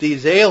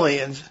these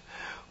aliens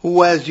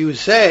who, as you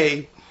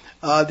say,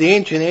 the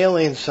ancient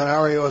alien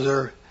scenarios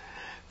are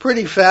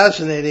pretty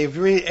fascinating. If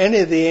you read any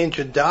of the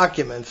ancient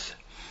documents,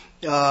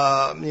 the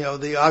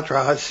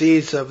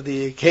Atrahasis of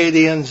the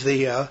Akkadians,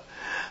 the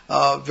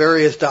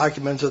various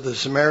documents of the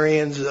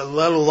Sumerians,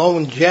 let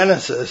alone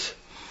Genesis,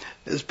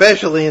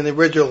 especially in the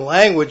original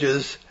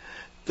languages,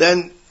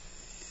 then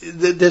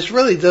this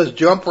really does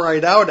jump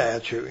right out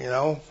at you,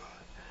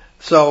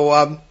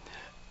 So,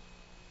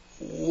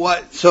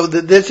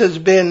 this has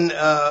been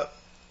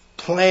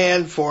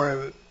planned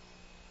for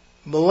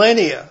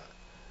millennia,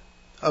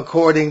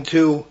 according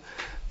to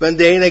Van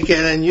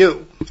Daniken and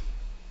you.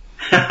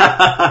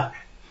 I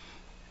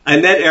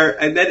met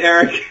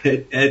Eric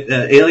at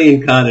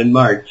AlienCon in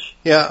March.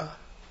 Yeah.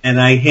 And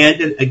I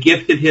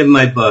gifted him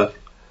my book.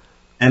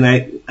 And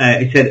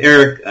I said,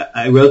 Eric,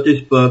 I wrote this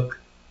book.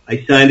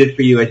 I signed it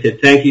for you. I said,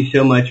 thank you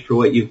so much for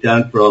what you've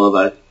done for all of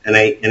us. And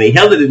he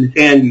held it in his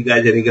hand, you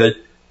guys, and he goes,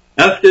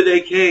 after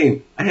they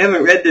came, I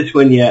haven't read this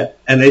one yet.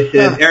 And I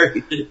said,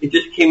 Eric, it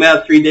just came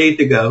out 3 days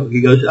ago.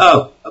 He goes,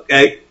 oh,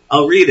 okay,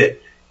 I'll read it.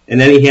 And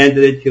then he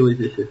handed it to his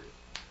assistant.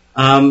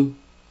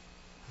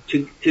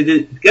 To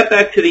get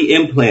back to the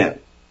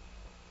implant,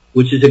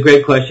 which is a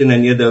great question,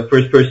 and you're the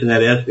first person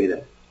that asked me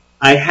that.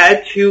 I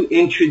had to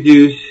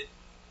introduce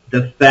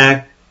the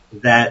fact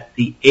that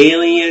the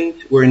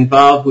aliens were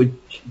involved with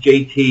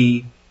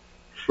JT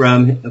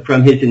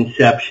from his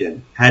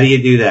inception. How do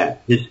you do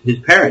that? His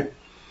parents.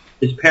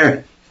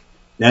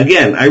 Now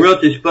again, I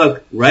wrote this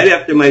book right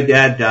after my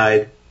dad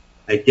died.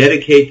 I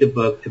dedicate the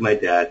book to my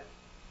dad.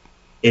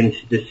 In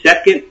the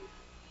second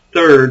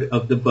third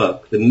of the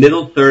book, the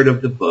middle third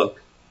of the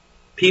book,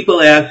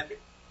 people ask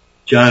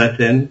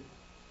Jonathan,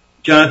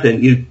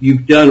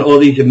 you've done all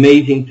these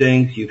amazing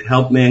things. You've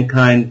helped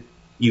mankind.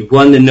 You've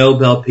won the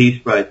Nobel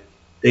Peace Prize.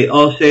 They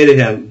all say to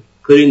him,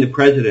 including the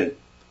president,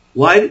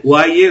 why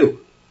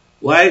you?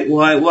 Why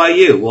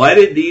you? Why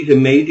did these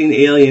amazing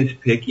aliens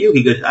pick you?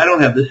 He goes, I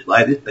don't have the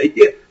slightest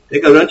idea. They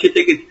go, don't you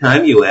think it's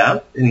time you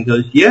asked? And he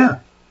goes, yeah,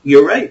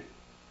 you're right.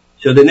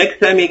 So the next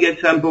time he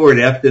gets on board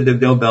after the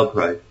Nobel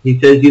Prize, he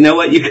says, you know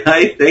what, you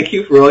guys, thank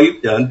you for all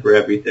you've done for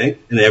everything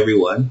and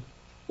everyone.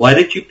 Why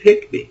did you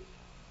pick me?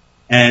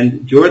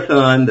 And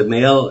Jorthon, the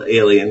male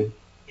alien,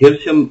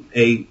 gives him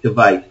a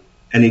device,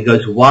 and he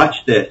goes,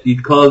 watch this.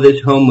 You'd call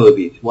this home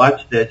movies.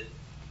 Watch this,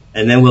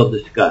 and then we'll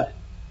discuss.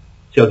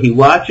 So he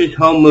watches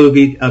home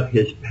movies of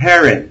his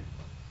parents,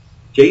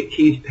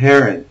 JT's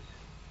parents,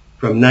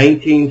 from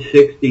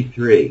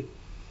 1963,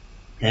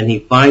 and he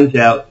finds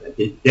out that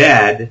his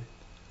dad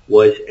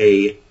was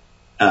a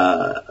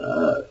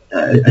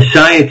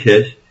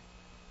scientist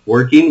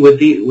working with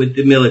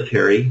the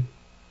military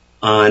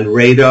on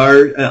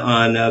radar,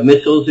 on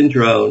missiles and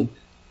drones.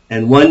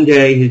 And one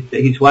day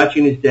he's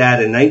watching his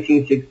dad in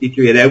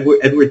 1963 at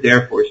Edwards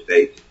Air Force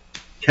Base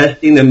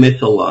testing a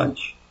missile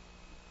launch.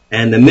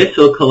 And the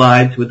missile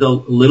collides with a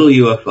little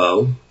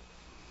UFO,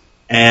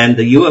 and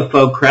the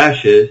UFO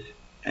crashes,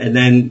 and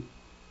then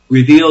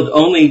revealed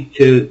only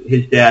to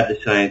his dad,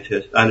 the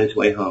scientist, on his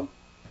way home.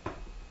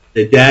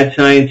 The dad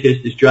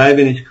scientist is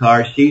driving his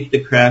car, sees the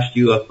crashed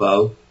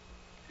UFO,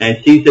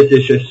 and sees that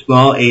there's a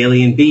small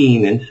alien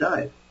being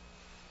inside.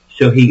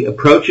 So he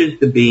approaches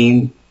the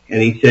being,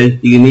 and he says,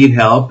 do you need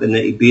help? And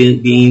the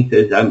being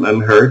says,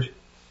 I'm hurt.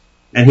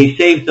 And he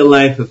saves the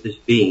life of this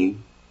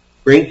being,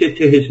 brings it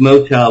to his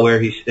motel where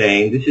he's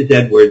staying. This is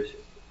Edwards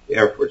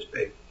Air Force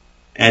Base.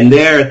 And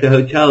there at the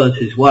hotel is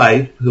his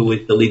wife, who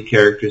was the lead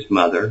character's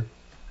mother.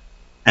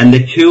 And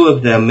the two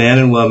of them, man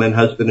and woman,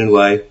 husband and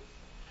wife,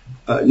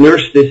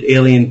 nurse this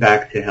alien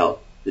back to health.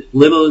 This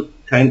little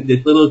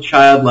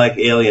childlike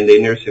alien,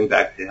 they nurse him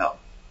back to health.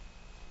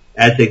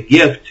 As a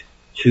gift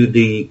to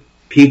the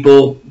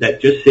people that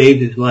just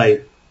saved his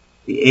life,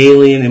 the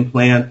alien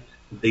implants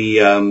the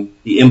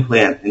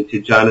implant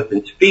into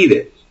Jonathan's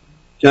fetus.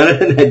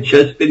 Jonathan had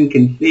just been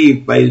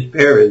conceived by his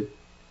parents.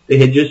 They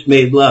had just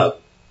made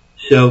love.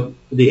 So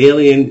the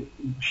alien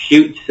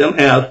shoots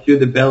somehow through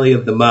the belly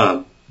of the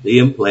mom. The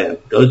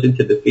implant goes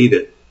into the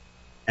fetus.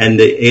 And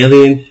the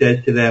alien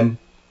says to them,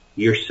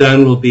 your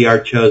son will be our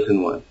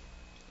chosen one.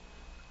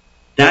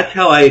 That's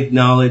how I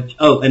acknowledge.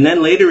 Oh, and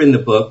then later in the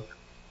book,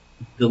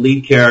 the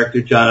lead character,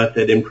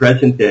 Jonathan, in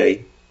present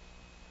day.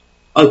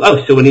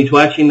 So when he's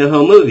watching the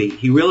home movie,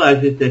 he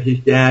realizes that his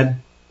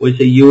dad was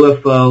a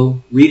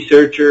UFO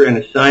researcher and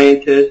a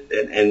scientist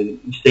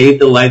and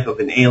saved the life of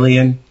an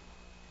alien.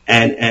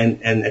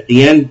 And at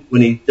the end,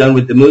 when he's done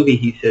with the movie,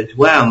 he says,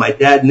 wow, my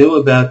dad knew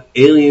about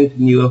aliens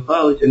and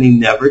UFOs and he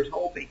never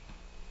told me.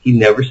 He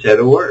never said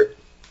a word.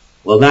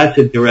 Well, that's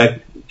a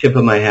direct tip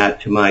of my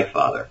hat to my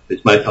father,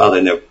 because my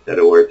father never said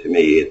a word to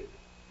me either.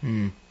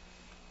 Hmm.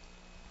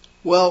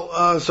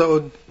 Well,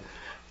 so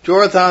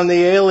Jorthon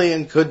the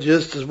alien could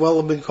just as well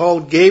have been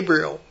called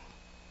Gabriel.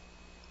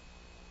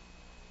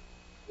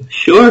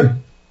 Sure.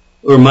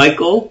 Or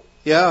Michael.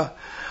 Yeah.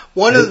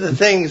 One of the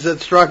things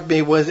that struck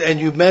me was, and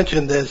you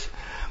mentioned this,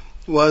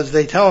 was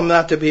they tell him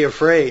not to be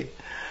afraid.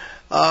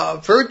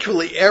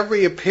 Virtually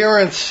every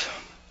appearance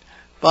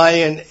by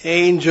an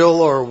angel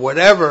or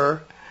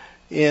whatever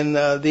in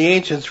the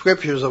ancient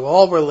scriptures of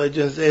all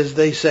religions is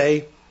they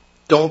say,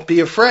 don't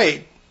be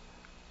afraid.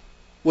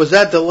 Was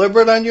that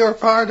deliberate on your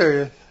part,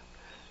 or?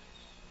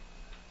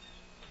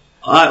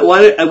 I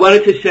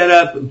wanted to set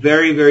up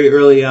very, very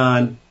early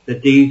on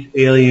that these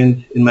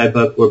aliens in my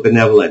book were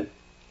benevolent.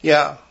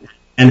 Yeah.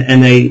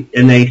 And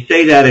they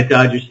say that at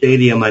Dodger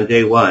Stadium on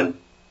day one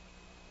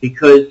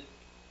because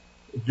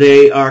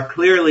they are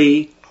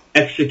clearly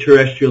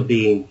extraterrestrial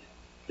beings.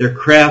 Their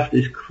craft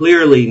is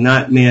clearly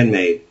not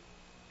man-made.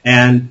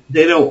 And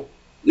they don't,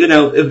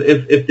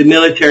 if the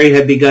military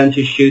had begun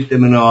to shoot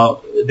them and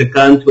all, the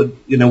guns would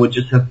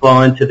just have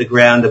fallen to the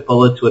ground, the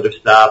bullets would have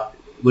stopped,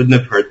 wouldn't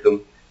have hurt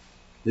them.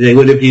 They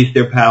would have used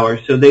their power.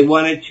 So they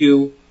wanted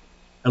to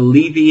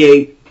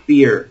alleviate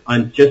fear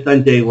on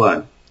day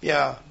one.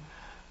 Yeah.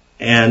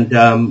 And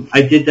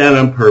I did that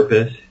on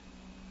purpose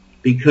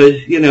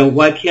because,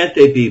 why can't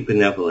they be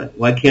benevolent?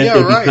 Why can't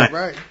they be kind?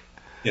 Right.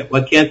 Yeah,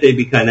 why can't they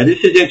be kind? Now,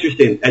 this is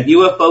interesting. At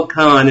UFO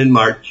Con in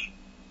March,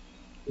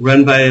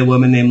 run by a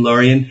woman named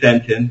Lorian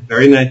Fenton,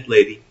 very nice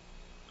lady,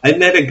 I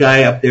met a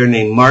guy up there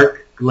named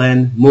Mark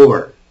Glenn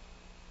Moore.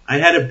 I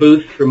had a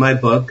booth for my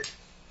book,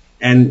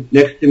 and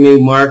next to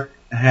me, Mark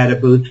had a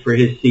booth for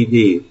his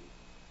CDs.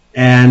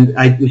 And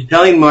I was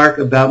telling Mark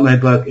about my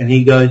book, and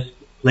he goes,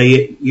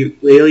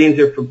 aliens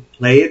are from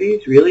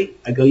Pleiades, really?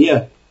 I go,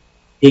 yeah.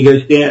 He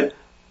goes, Dan,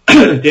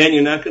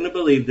 you're not going to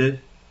believe this.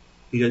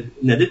 He goes,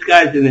 now this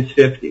guy's in his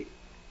 50s.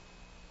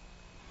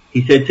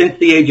 He said, since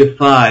the age of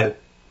 5,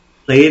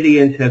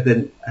 Pleiadians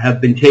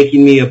have been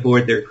taking me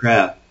aboard their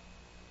craft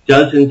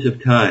dozens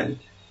of times.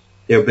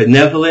 They're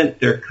benevolent,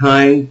 they're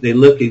kind, they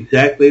look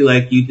exactly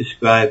like you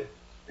described,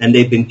 and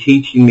they've been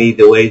teaching me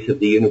the ways of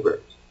the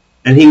universe.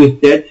 And he was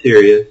dead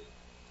serious.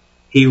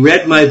 He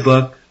read my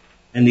book,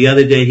 and the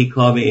other day he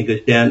called me and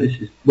goes, Dan, this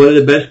is one of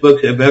the best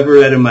books I've ever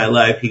read in my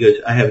life. He goes,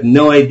 I have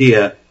no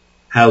idea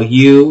how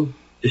you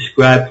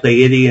describe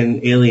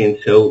Pleiadian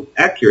aliens so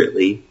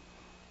accurately,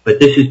 but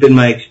this has been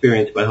my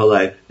experience my whole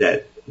life,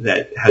 that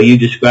how you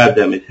describe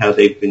them is how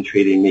they've been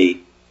treating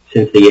me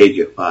since the age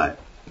of 5.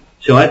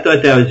 So I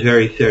thought that was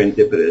very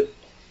serendipitous.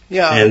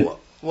 Yeah. And,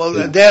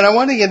 well, Dan, I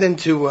want to get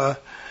into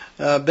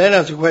Ben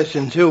has a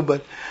question too,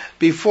 but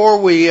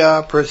before we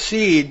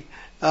proceed,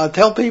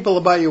 tell people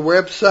about your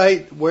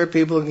website, where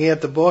people can get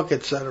the book,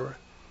 etc.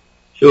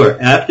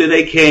 Sure. After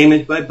They Came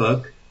is my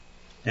book,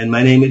 and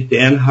my name is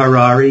Dan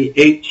Harary,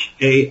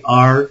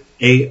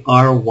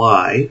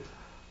 Harary,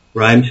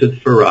 rhymes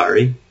with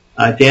Ferrari.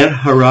 Dan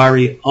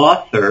Harary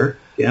Author,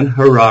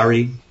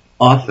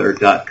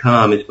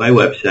 danhararyauthor.com is my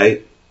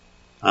website.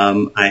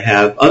 I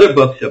have other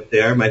books up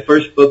there. My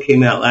first book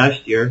came out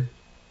last year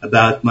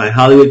about my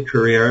Hollywood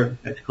career.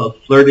 It's called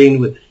Flirting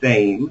with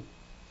Fame.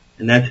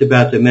 And that's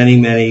about the many,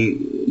 many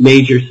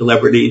major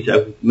celebrities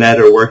I've met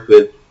or worked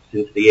with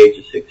since the age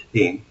of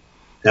 16.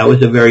 That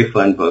was a very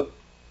fun book.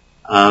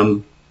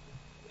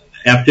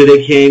 After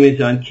They Came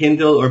is on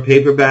Kindle or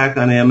paperback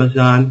on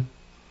Amazon.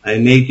 I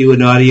may do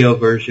an audio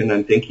version.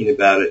 I'm thinking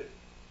about it.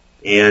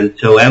 And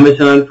so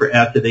Amazon for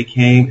After They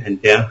Came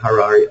and Dan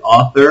Harary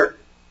Author.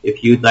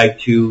 If you'd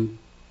like to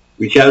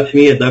reach out to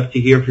me, I'd love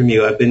to hear from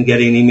you. I've been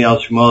getting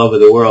emails from all over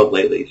the world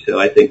lately, so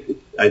I think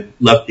I'd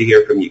love to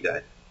hear from you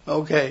guys.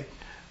 Okay.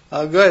 Go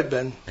ahead,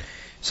 Ben.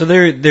 So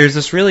there's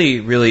this really,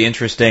 really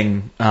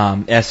interesting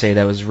essay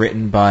that was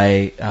written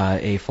by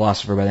a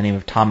philosopher by the name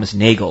of Thomas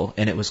Nagel,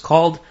 and it was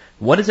called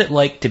 "What Is It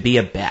Like to Be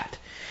a Bat?"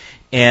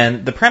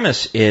 And the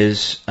premise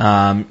is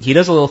he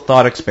does a little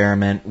thought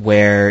experiment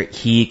where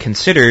he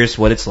considers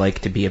what it's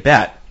like to be a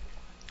bat.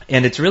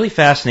 And it's really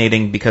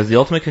fascinating because the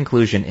ultimate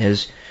conclusion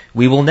is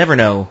we will never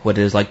know what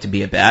it is like to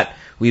be a bat.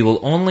 We will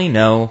only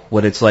know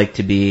what it's like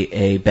to be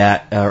a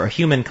bat or a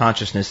human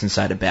consciousness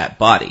inside a bat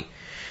body.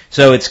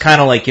 So it's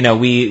kind of like,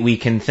 we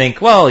can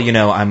think, well,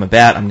 I'm a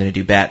bat, I'm going to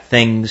do bat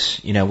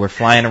things. We're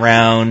flying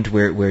around,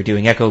 we're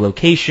doing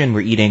echolocation,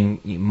 we're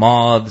eating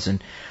moths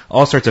and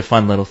all sorts of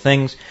fun little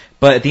things.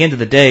 But at the end of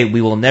the day,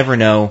 we will never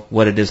know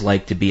what it is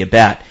like to be a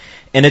bat.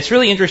 And it's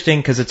really interesting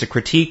because it's a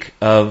critique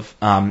of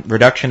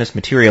reductionist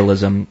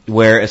materialism,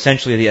 where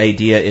essentially the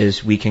idea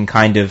is we can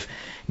kind of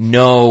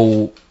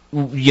know,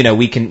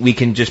 we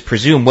can just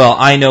presume, well,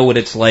 I know what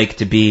it's like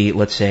to be,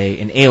 let's say,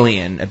 an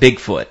alien, a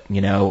Bigfoot,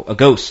 a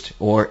ghost,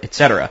 or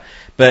etc.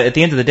 But at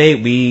the end of the day,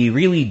 we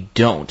really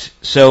don't.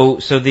 So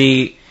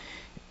the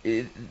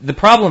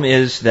problem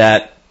is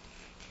that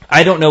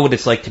I don't know what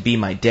it's like to be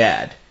my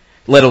dad,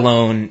 let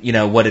alone,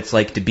 what it's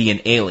like to be an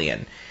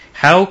alien.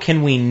 How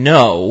can we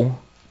know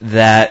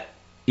that,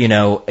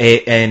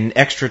 an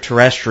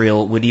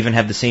extraterrestrial would even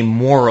have the same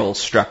moral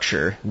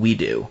structure we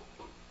do?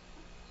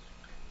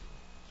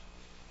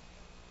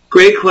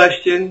 Great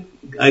question.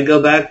 I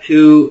go back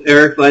to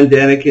Eric von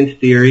Daniken's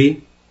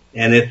theory,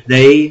 and if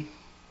they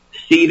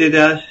seeded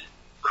us,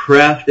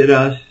 crafted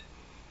us,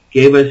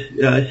 gave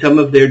us some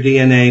of their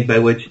DNA by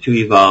which to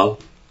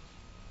evolve,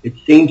 it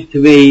seems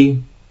to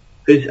me,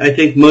 because I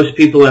think most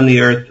people on the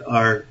earth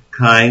are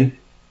kind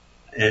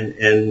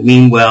and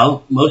mean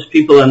well. Most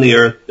people on the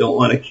earth don't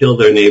want to kill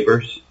their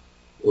neighbors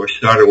or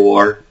start a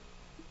war.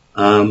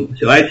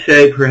 So I'd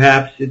say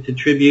perhaps it's a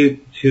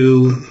tribute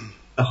to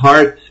the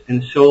hearts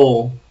and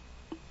soul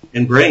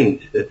and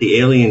brains that the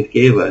aliens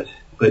gave us.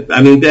 But,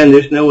 Ben,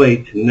 there's no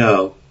way to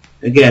know.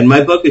 Again,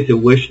 my book is a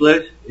wish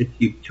list. It's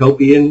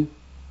utopian.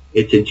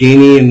 It's a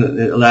genie in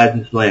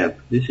Aladdin's lamp.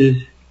 This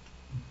is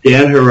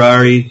Dan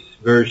Harary's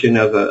version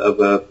of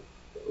a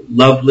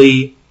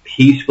lovely,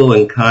 peaceful,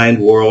 and kind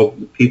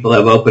world. People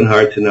have open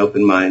hearts and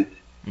open minds.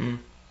 Mm.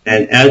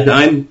 And as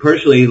I'm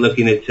personally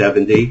looking at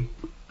 70,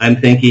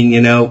 I'm thinking,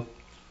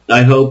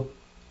 I hope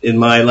in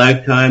my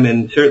lifetime,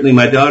 and certainly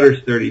my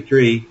daughter's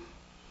 33,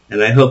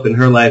 and I hope in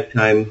her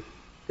lifetime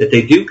that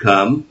they do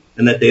come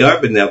and that they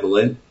are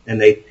benevolent and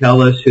they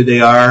tell us who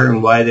they are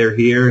and why they're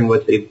here and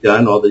what they've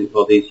done all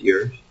these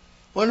years.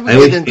 What do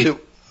we get into?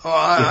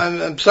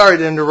 I'm sorry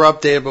to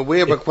interrupt there, but we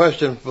have a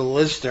question for the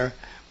listener.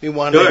 We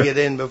wanted to get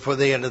in before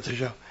the end of the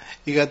show.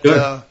 You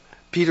got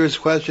Peter's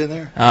question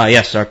there?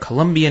 Yes, our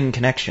Colombian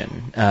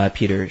connection,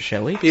 Peter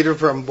Shelley. Peter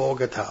from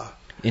Bogota.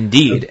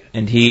 Indeed,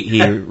 and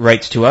he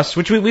writes to us,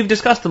 which we've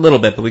discussed a little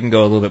bit, but we can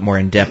go a little bit more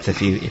in depth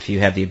if you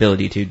have the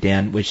ability to,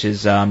 Dan. Which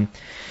is, can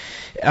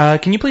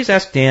you please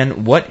ask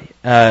Dan what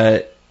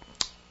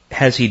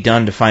has he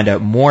done to find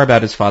out more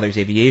about his father's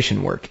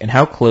aviation work, and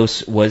how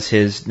close was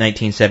his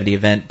 1970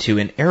 event to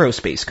an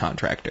aerospace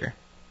contractor?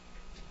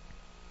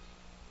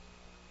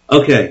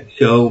 Okay,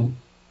 so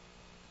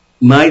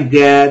my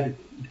dad,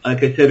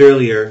 like I said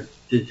earlier,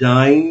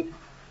 designed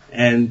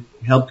and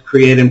helped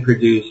create and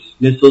produce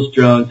missiles,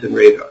 drones, and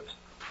radars.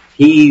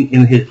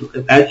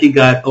 As he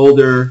got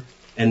older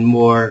and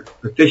more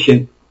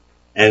proficient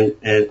and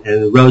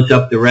rose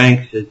up the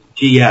ranks as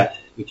GS,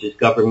 which is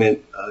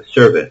government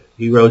servant,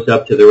 he rose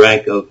up to the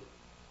rank of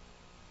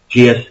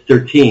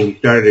GS-13. He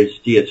started as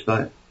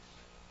GS-5.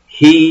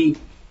 He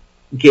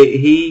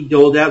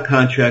doled out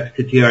contracts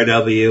to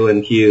TRW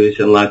and Hughes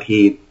and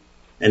Lockheed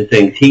and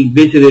things. He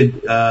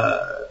visited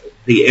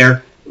the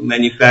air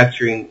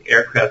manufacturing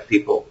aircraft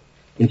people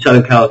in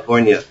Southern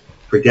California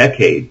for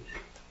decades.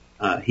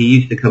 He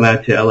used to come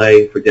out to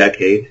LA for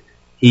decades.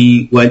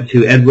 He went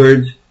to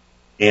Edwards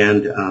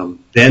and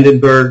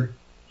Vandenberg,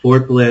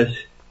 Fort Bliss,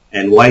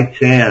 and White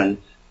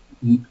Sands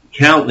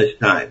countless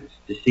times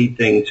to see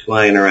things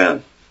flying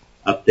around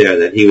up there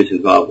that he was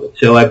involved with.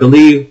 So I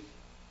believe,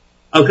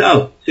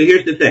 so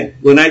here's the thing.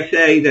 When I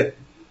say that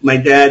my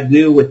dad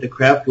knew what the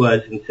craft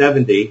was in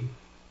 70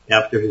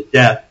 after his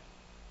death,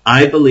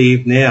 I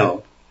believe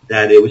now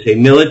that it was a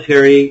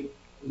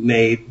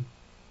military-made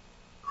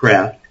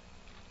craft.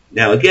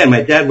 Now, again,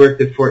 my dad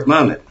worked at Fort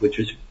Monmouth, which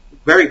was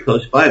very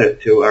close by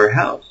to our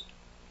house.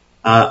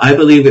 I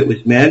believe it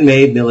was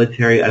man-made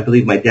military. I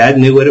believe my dad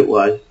knew what it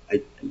was.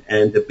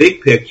 And the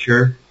big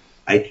picture,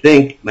 I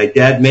think my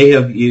dad may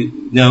have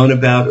known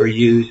about or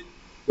used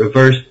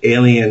reverse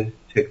alien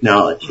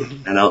technology.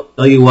 And I'll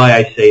tell you why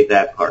I say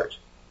that part.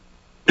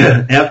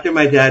 After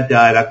my dad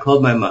died, I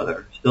called my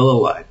mother, still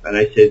alive, and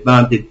I said,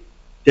 Mom, did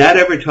Dad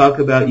ever talk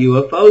about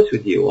UFOs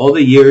with you all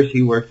the years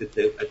he worked at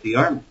the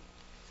Army?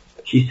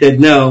 She said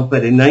no,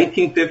 but in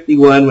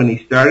 1951, when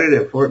he started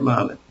at Fort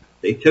Monmouth,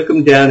 they took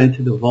him down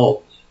into the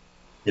vaults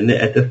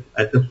at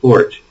the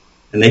fort,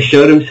 and they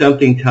showed him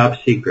something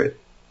top secret.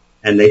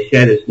 And they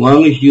said, as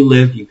long as you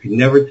live, you can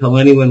never tell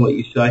anyone what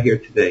you saw here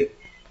today.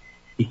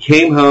 He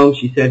came home.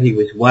 She said he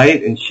was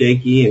white and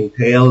shaky and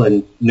pale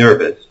and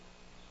nervous.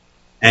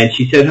 And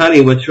she said,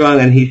 honey, what's wrong?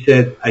 And he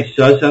said, I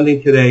saw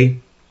something today,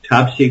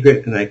 top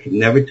secret, and I can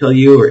never tell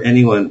you or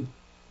anyone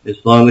as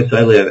long as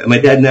I live. And my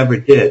dad never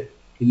did.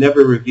 He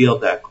never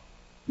revealed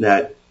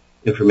that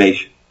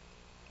information.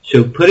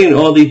 So putting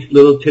all these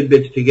little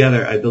tidbits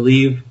together, I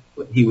believe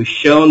what he was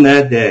shown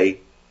that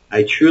day,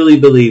 I truly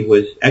believe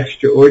was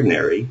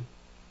extraordinary.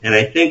 And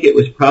I think it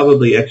was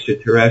probably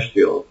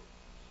extraterrestrial.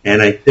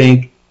 And I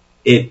think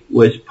it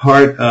was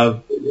part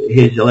of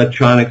his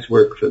electronics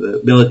work for the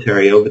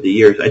military over the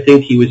years. I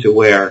think he was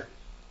aware.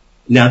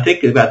 Now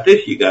think about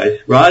this, you guys.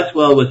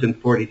 Roswell was in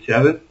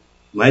 47.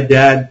 My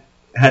dad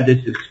had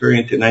this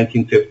experience in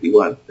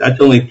 1951. That's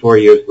only 4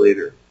 years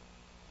later.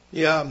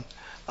 Yeah.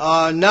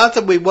 Not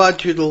that we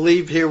want you to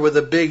leave here with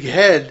a big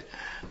head,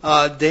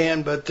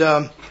 Dan, but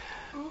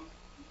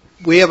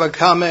we have a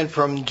comment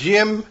from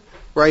Jim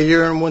right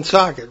here in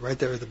Woonsocket, right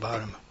there at the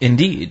bottom.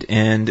 Indeed.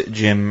 And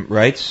Jim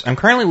writes, I'm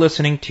currently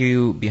listening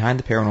to Behind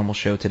the Paranormal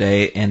show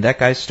today, and that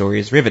guy's story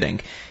is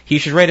riveting. He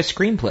should write a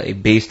screenplay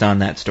based on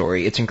that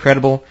story. It's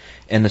incredible,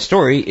 and the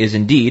story is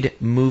indeed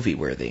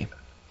movie-worthy.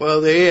 Well,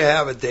 there you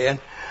have it, Dan.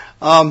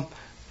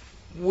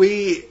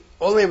 We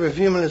only have a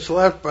few minutes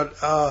left,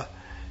 but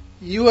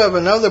you have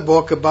another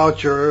book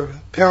about your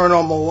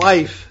paranormal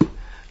life,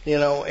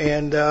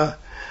 and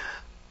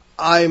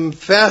I'm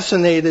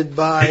fascinated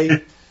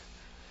by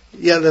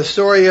the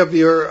story of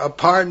your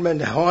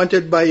apartment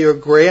haunted by your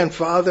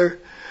grandfather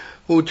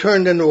who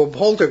turned into a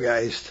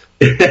poltergeist.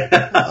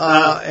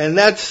 And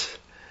that's,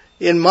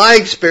 in my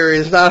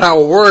experience, not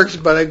how it works,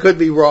 but I could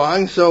be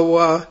wrong.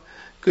 So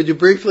could you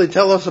briefly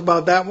tell us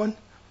about that one?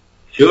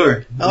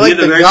 Sure. I like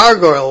the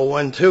gargoyle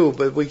one, too,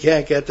 but we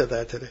can't get to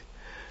that today.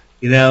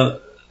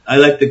 I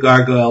like the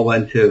gargoyle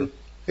one, too.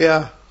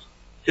 Yeah.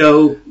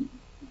 So,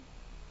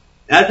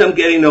 as I'm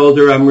getting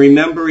older, I'm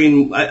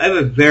remembering, I have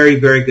a very,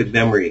 very good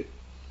memory.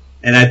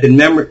 And I've been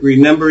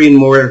remembering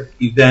more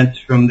events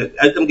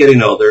as I'm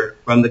getting older,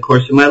 from the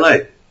course of my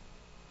life.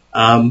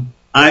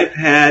 I've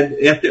had,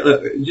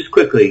 just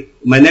quickly,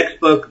 my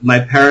next book, My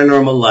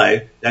Paranormal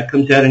Life, that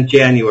comes out in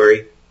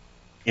January.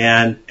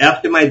 And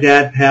after my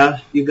dad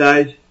passed, you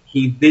guys,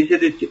 he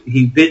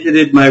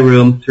visited my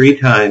room 3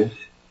 times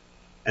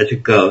as a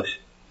ghost.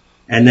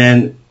 And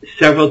then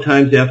several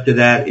times after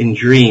that in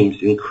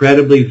dreams,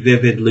 incredibly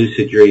vivid,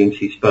 lucid dreams,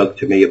 he spoke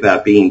to me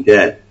about being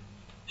dead.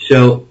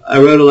 So I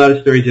wrote a lot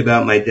of stories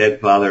about my dead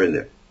father in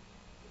there.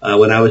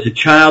 When I was a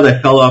child, I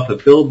fell off a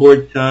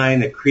billboard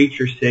sign. A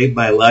creature saved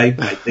my life.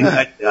 I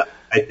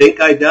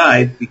think I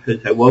died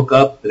because I woke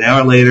up an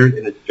hour later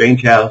in a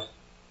strange house,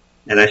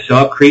 and I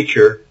saw a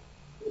creature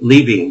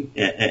leaving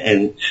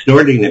and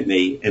snorting at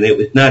me, and it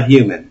was not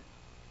human.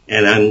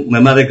 And my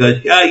mother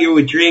goes, you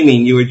were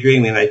dreaming.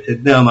 I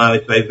said, no, Mom,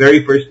 it's my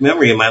very first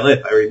memory in my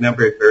life. I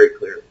remember it very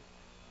clearly.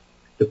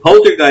 The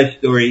poltergeist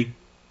story,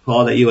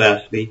 Paul, that you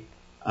asked me,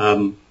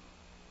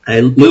 I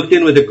moved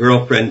in with a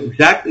girlfriend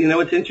exactly,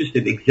 what's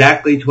interesting,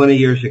 exactly 20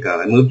 years ago.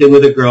 I moved in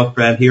with a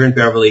girlfriend here in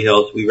Beverly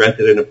Hills. We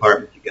rented an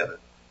apartment together.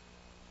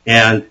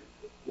 And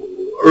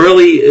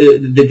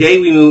the day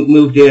we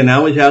moved in, I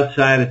was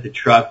outside at the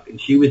truck, and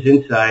she was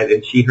inside,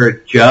 and she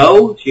heard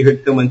Joe. She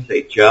heard someone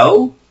say,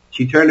 Joe.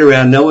 She turned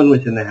around. No one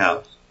was in the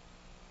house.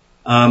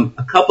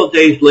 A couple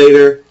days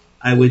later,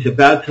 I was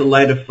about to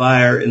light a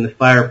fire in the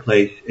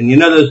fireplace. And you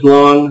know those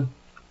long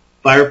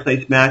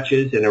fireplace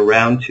matches in a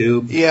round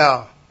tube?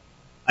 Yeah.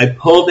 I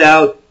pulled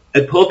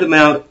them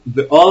out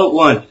all at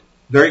once,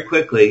 very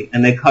quickly,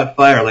 and they caught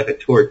fire like a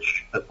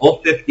torch.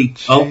 All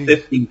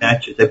 50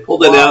 matches. I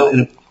pulled it out in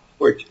a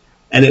torch.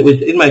 And it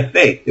was in my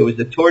face. There was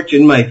a torch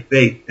in my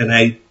face, and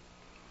I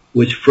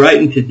was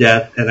frightened to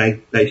death. And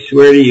I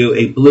swear to you,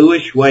 a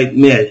bluish-white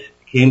mist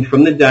came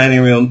from the dining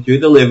room through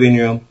the living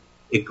room.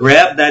 It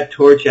grabbed that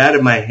torch out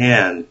of my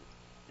hand,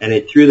 and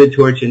it threw the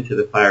torch into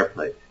the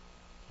fireplace.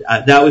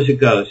 That was a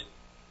ghost,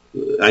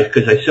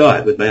 because I saw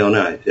it with my own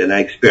eyes, and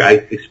I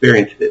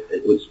experienced it.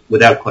 It was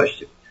without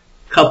question.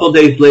 A couple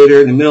days later,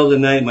 in the middle of the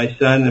night, my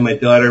son and my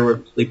daughter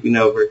were sleeping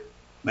over.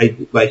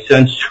 My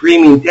son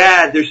screaming,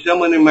 Dad, there's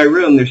someone in my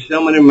room. There's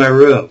someone in my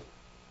room.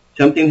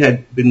 Something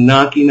had been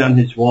knocking on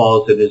his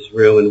walls in his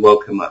room and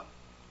woke him up.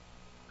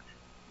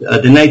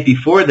 The night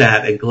before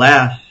that, a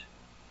glass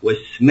was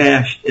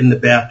smashed in the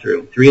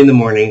bathroom. 3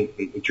 a.m,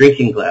 a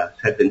drinking glass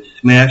had been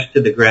smashed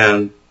to the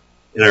ground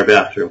in our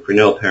bathroom for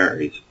no apparent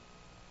reason.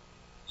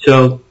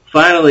 So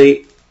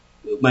finally,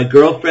 my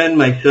girlfriend,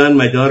 my son,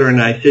 my daughter,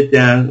 and I sit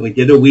down, and we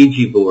did a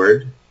Ouija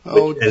board.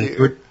 Oh,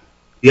 dear.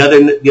 The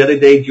other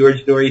day,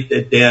 George Norrie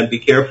said, Dan, be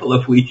careful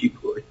of Ouija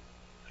boards.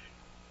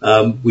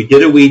 We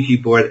did a Ouija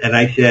board, and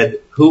I said,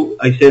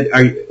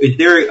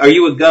 are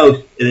you a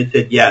ghost? And it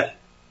said, yes.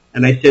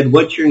 And I said,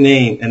 what's your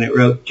name? And it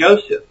wrote,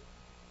 Joseph,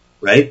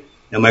 right?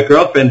 Now my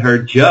girlfriend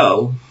heard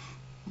Joe.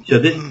 So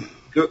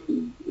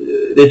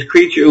this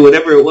creature,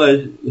 whatever it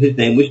was, his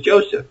name was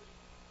Joseph.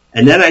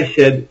 And then I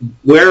said,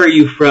 where are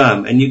you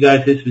from? And you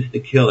guys, this was the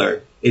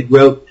killer. It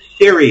wrote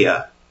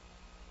Syria.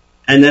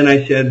 And then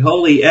I said,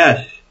 holy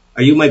S,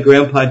 are you my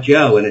Grandpa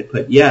Joe? And it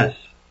put yes,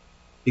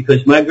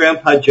 because my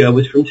Grandpa Joe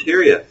was from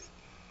Syria.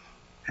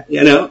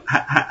 You know,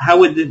 how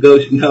would the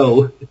ghost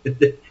know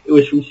it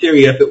was from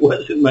Syria if it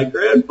wasn't my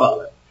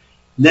grandfather?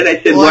 And then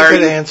I said, well, I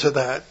could answer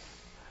that.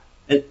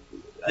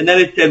 And then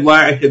it said,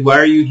 why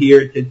are you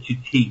here to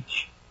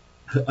teach?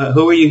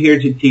 Who are you here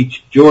to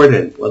teach?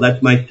 Jordan. Well,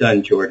 that's my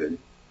son, Jordan.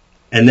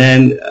 And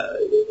then,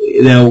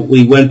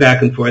 we went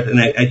back and forth, and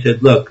I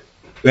said, look,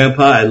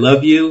 Grandpa, I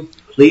love you.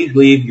 Please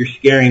leave. You're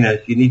scaring us.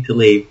 You need to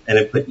leave. And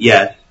it put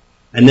yes.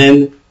 And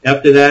then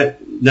after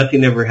that,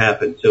 nothing ever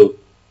happened. So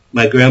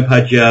my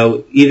Grandpa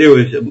Joe either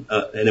was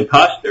an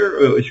imposter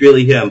or it was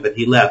really him, but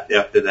he left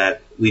after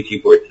that Ouija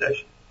board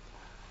session.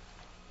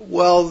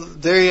 Well,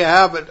 there you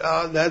have it.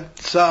 That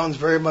sounds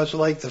very much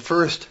like the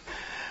first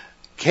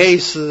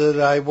case that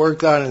I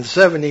worked on in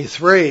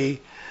 '73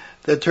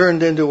 that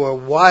turned into a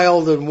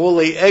wild and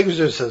woolly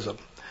exorcism,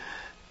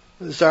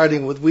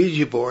 starting with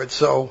Ouija boards.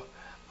 So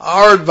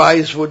our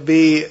advice would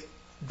be,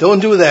 don't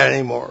do that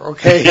anymore,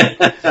 okay?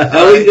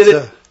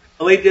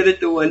 Only did it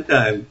the one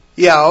time.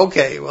 Yeah,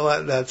 okay.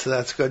 Well,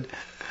 that's good.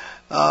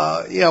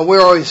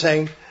 We're always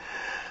saying,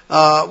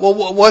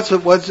 what's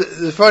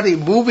the funny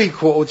movie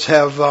quotes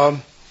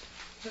have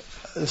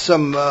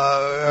some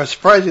are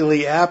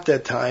surprisingly apt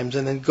at times,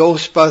 and in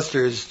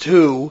Ghostbusters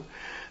 2,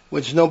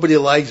 which nobody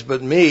likes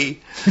but me,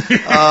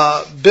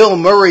 Bill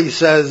Murray's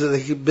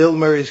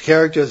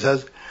character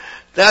says,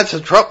 that's a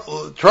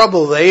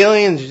trouble with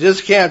aliens, you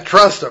just can't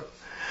trust them.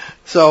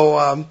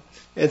 So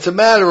it's a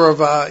matter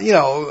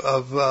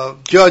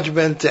of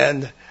judgment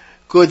and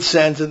good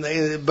sense,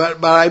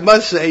 but I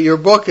must say your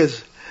book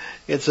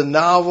it's a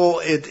novel,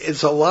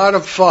 it's a lot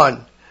of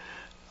fun.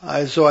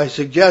 So I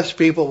suggest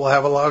people will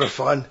have a lot of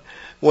fun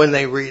when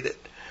they read it.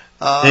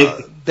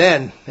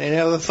 Ben, any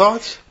other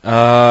thoughts?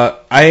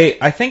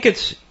 I think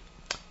it's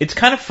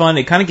kind of fun.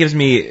 It kind of gives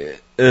me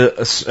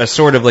a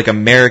sort of like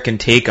American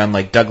take on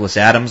like Douglas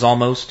Adams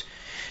almost.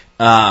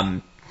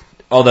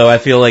 Although I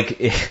feel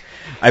like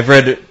I've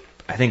read,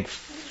 I think,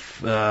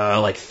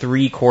 like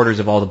 3/4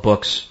 of all the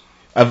books.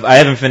 I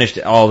haven't finished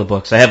all the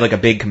books. I have like a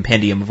big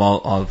compendium of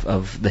all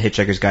of the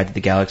Hitchhiker's Guide to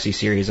the Galaxy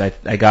series. I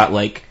got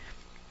like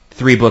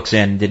 3 books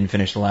in, didn't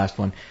finish the last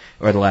one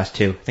or the last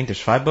 2. I think there's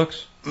 5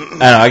 books. I don't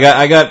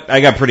know. I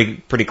got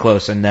pretty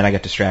close, and then I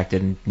got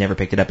distracted and never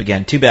picked it up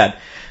again. Too bad.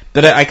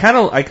 But I kind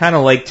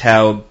of liked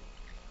how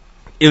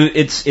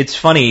it's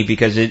funny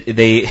because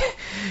the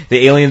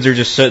aliens are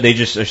just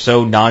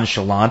so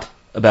nonchalant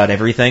about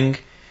everything.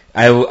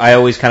 I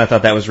always kind of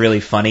thought that was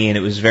really funny, and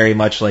it was very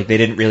much like they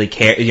didn't really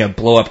care,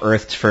 blow up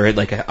Earth for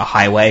like a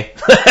highway.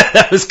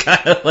 That was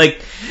kind of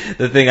like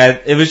the thing.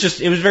 It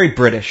was very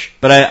British,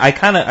 but I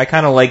kind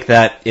of like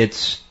that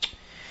it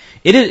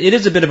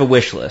is a bit of a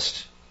wish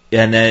list,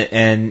 and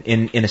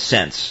in a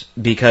sense,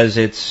 because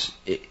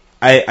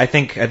I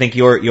think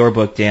your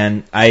book,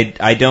 Dan, I'm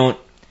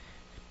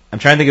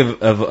trying to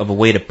think of a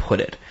way to put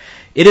it.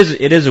 It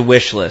is a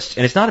wish list,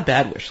 and it's not a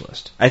bad wish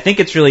list. I think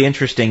it's really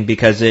interesting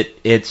because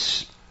it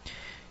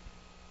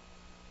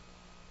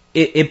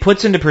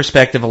puts into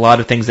perspective a lot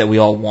of things that we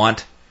all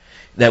want,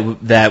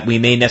 that we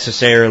may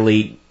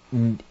necessarily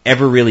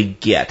ever really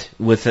get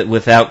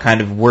without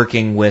kind of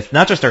working with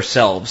not just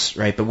ourselves,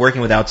 right, but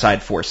working with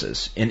outside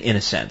forces in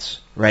a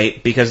sense,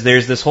 right? Because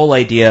there's this whole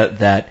idea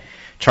that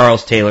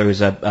Charles Taylor,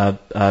 who's a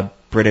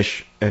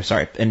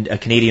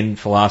Canadian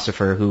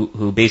philosopher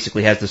who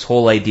basically has this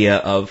whole idea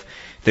of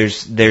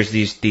there's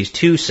these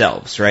two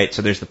selves, right?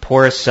 So there's the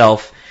porous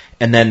self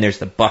and then there's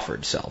the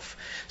buffered self.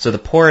 So the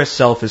porous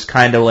self is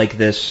kind of like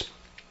this,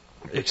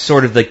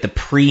 sort of like the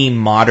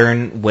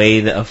pre-modern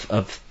way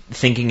of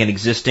thinking and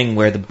existing,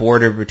 where the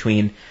border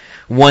between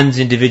one's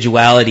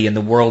individuality and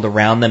the world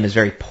around them is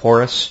very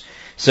porous.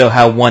 So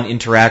how one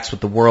interacts with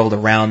the world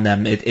around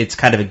them, it's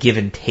kind of a give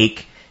and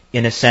take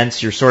in a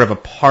sense. You're sort of a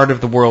part of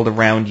the world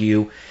around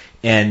you,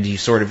 and you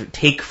sort of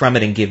take from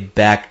it and give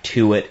back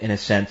to it in a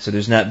sense. So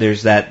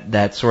there's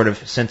that sort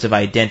of sense of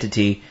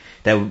identity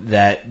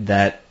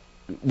that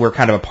we're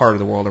kind of a part of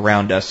the world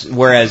around us.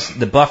 Whereas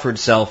the buffered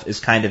self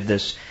is kind of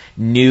this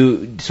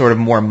new, sort of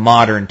more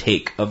modern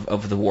take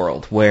of the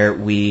world, where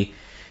we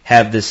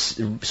have this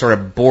sort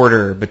of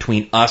border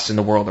between us and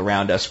the world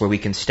around us, where we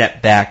can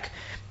step back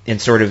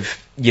and sort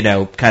of,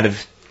 kind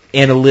of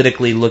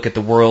analytically look at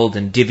the world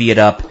and divvy it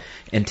up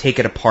and take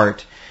it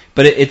apart.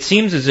 But it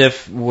seems as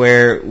if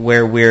where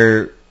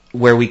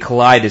we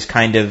collide is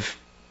kind of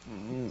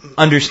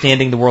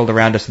understanding the world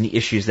around us and the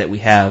issues that we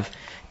have,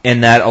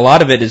 and that a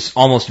lot of it is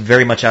almost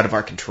very much out of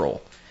our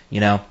control,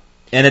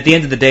 And at the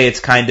end of the day, it's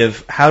kind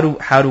of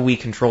how do we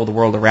control the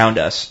world around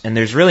us? And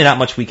there's really not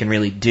much we can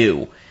really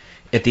do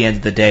at the end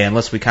of the day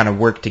unless we kind of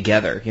work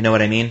together. You know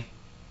what I mean?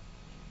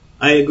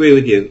 I agree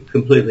with you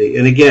completely.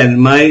 And again,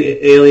 my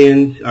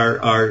aliens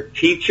are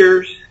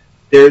teachers.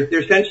 They're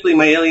essentially,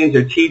 my aliens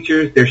are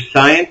teachers. They're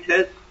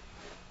scientists.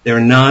 They're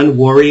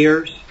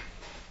non-warriors.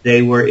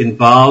 They were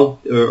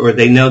involved, or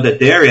they know that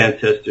their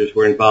ancestors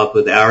were involved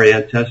with our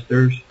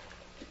ancestors.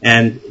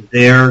 And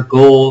their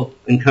goal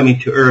in coming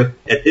to Earth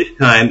at this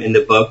time in the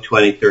book,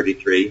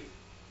 2033,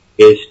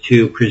 is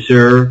to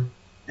preserve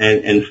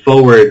and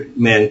forward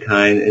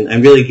mankind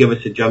and really give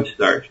us a jump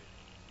start.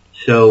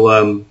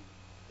 So,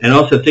 and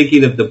also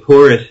thinking of the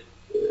poorest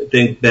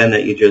thing, Ben,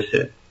 that you just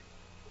said.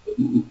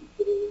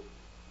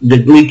 The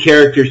lead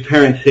character's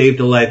parents saved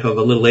the life of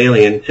a little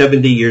alien.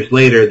 70 years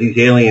later, these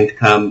aliens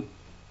come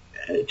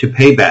to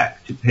pay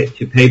back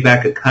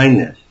a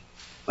kindness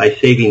by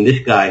saving this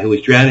guy who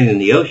was drowning in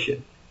the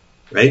ocean.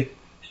 Right?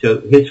 So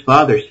his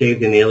father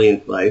saved an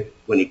alien's life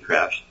when he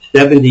crashed.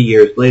 70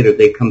 years later,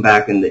 they come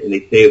back and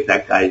they save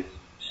that guy's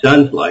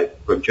son's life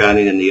from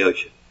drowning in the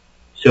ocean.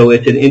 So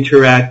it's an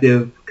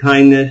interactive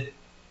kindness.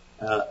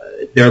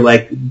 They're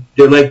like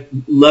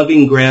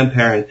loving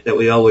grandparents that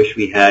we all wish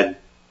we had,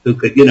 who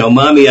could,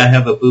 Mommy, I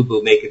have a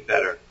boo-boo, make it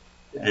better.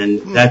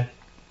 And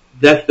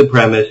that's the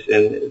premise,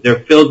 and they're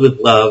filled with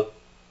love.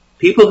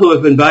 People who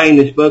have been buying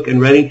this book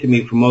and writing to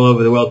me from all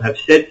over the world have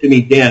said to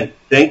me, Dan,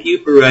 thank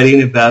you for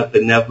writing about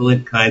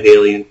benevolent, kind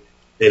aliens.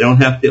 They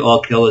don't have to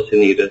all kill us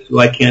and eat us.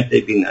 Why can't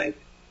they be nice?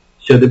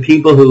 So the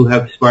people who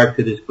have sparked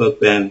to this book,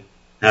 Ben,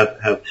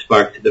 have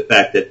sparked to the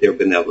fact that they're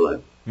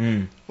benevolent.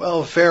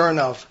 Well, fair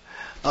enough.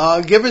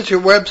 Give us your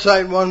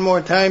website one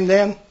more time,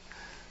 Dan.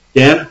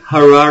 Dan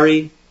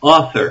Harary,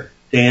 author.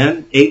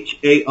 Dan,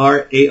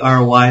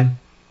 Harary,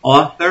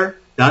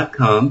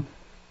 author.com.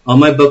 All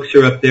my books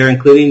are up there,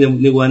 including the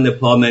new one that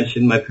Paul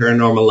mentioned, My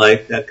Paranormal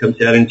Life. That comes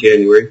out in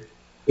January.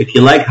 If you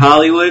like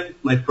Hollywood,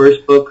 my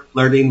first book,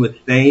 Flirting with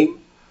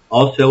Fame,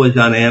 also is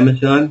on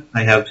Amazon.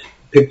 I have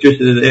pictures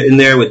in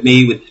there with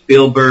me, with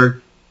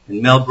Spielberg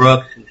and Mel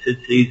Brooks and Sid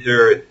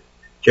Caesar and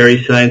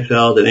Jerry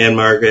Seinfeld and Anne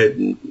Margaret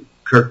and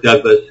Kirk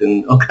Douglas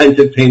and all kinds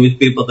of famous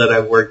people that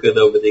I've worked with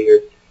over the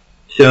years.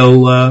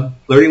 So,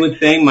 Flirting with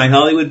Fame, my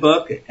Hollywood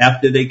book.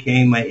 After They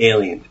Came, my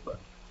Aliens book.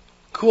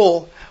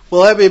 Cool.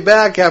 We'll have you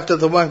back after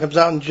the one comes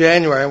out in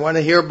January. I want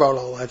to hear about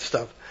all that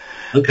stuff.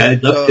 Okay,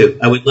 I'd love to.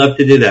 I would love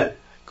to do that.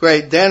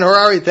 Great. Dan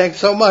Harary, thanks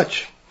so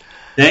much.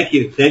 Thank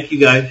you. Thank you,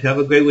 guys. Have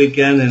a great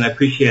weekend, and I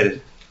appreciate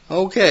it.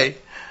 Okay.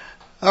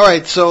 All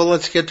right, so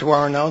let's get to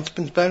our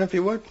announcements, Ben, if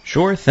you would.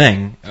 Sure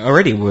thing.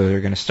 Alrighty,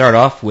 we're going to start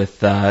off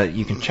with,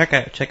 you can check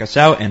us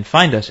out and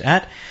find us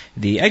at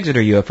the Exeter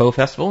UFO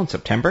Festival in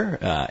September,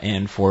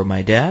 and for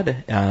my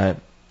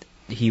dad,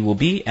 he will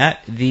be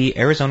at the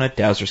Arizona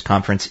Dowsers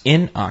Conference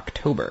in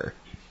October.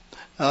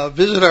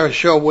 Visit our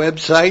show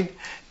website,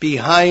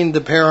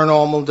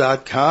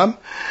 BehindTheParanormal.com,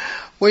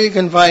 where you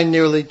can find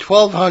nearly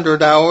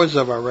 1,200 hours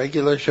of our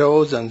regular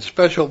shows and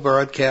special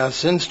broadcasts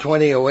since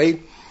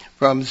 2008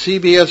 from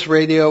CBS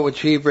Radio,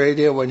 Achieve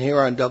Radio, and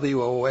here on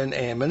WON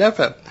AM and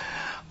FM.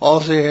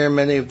 Also hear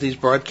many of these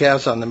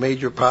broadcasts on the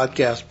major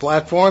podcast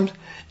platforms,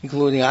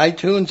 including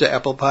iTunes,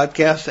 Apple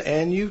Podcasts,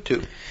 and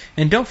YouTube.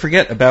 And don't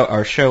forget about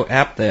our show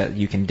app that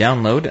you can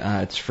download.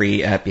 It's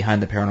free at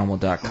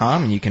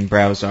BehindTheParanormal.com, and you can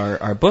browse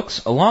our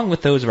books along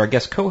with those of our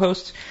guest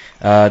co-hosts.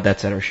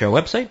 That's at our show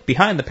website,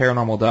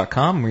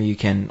 BehindTheParanormal.com, where you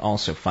can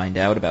also find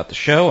out about the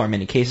show, our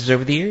many cases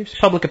over the years,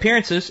 public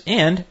appearances,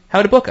 and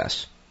how to book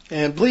us.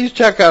 And please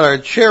check out our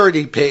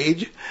charity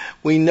page.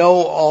 We know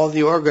all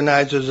the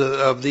organizers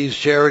of these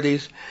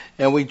charities,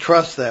 and we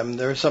trust them.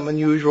 There are some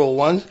unusual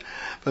ones,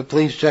 but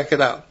please check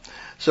it out.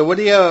 So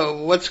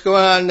what's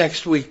going on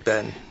next week,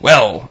 Ben?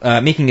 Well,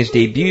 making his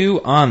debut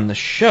on the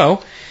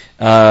show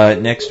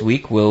next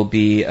week will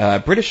be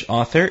British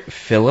author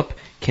Philip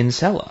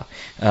Kinsella,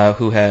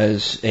 who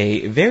has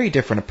a very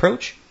different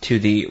approach to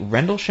the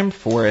Rendlesham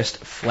Forest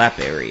Flap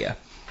area.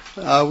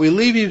 We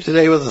leave you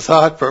today with a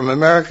thought from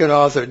American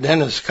author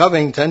Dennis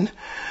Covington.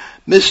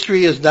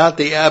 Mystery is not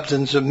the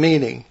absence of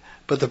meaning,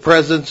 but the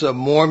presence of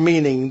more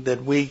meaning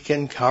that we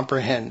can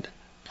comprehend.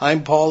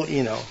 I'm Paul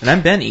Eno. And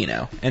I'm Ben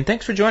Eno. And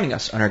thanks for joining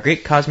us on our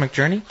great cosmic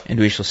journey, and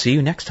we shall see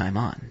you next time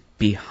on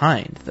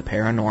Behind the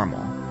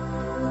Paranormal.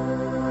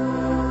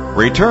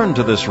 Return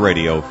to this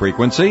radio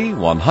frequency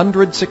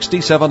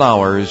 167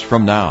 hours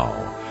from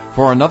now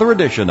for another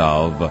edition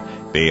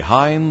of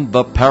Behind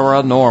the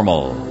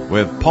Paranormal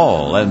with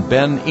Paul and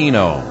Ben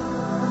Eno.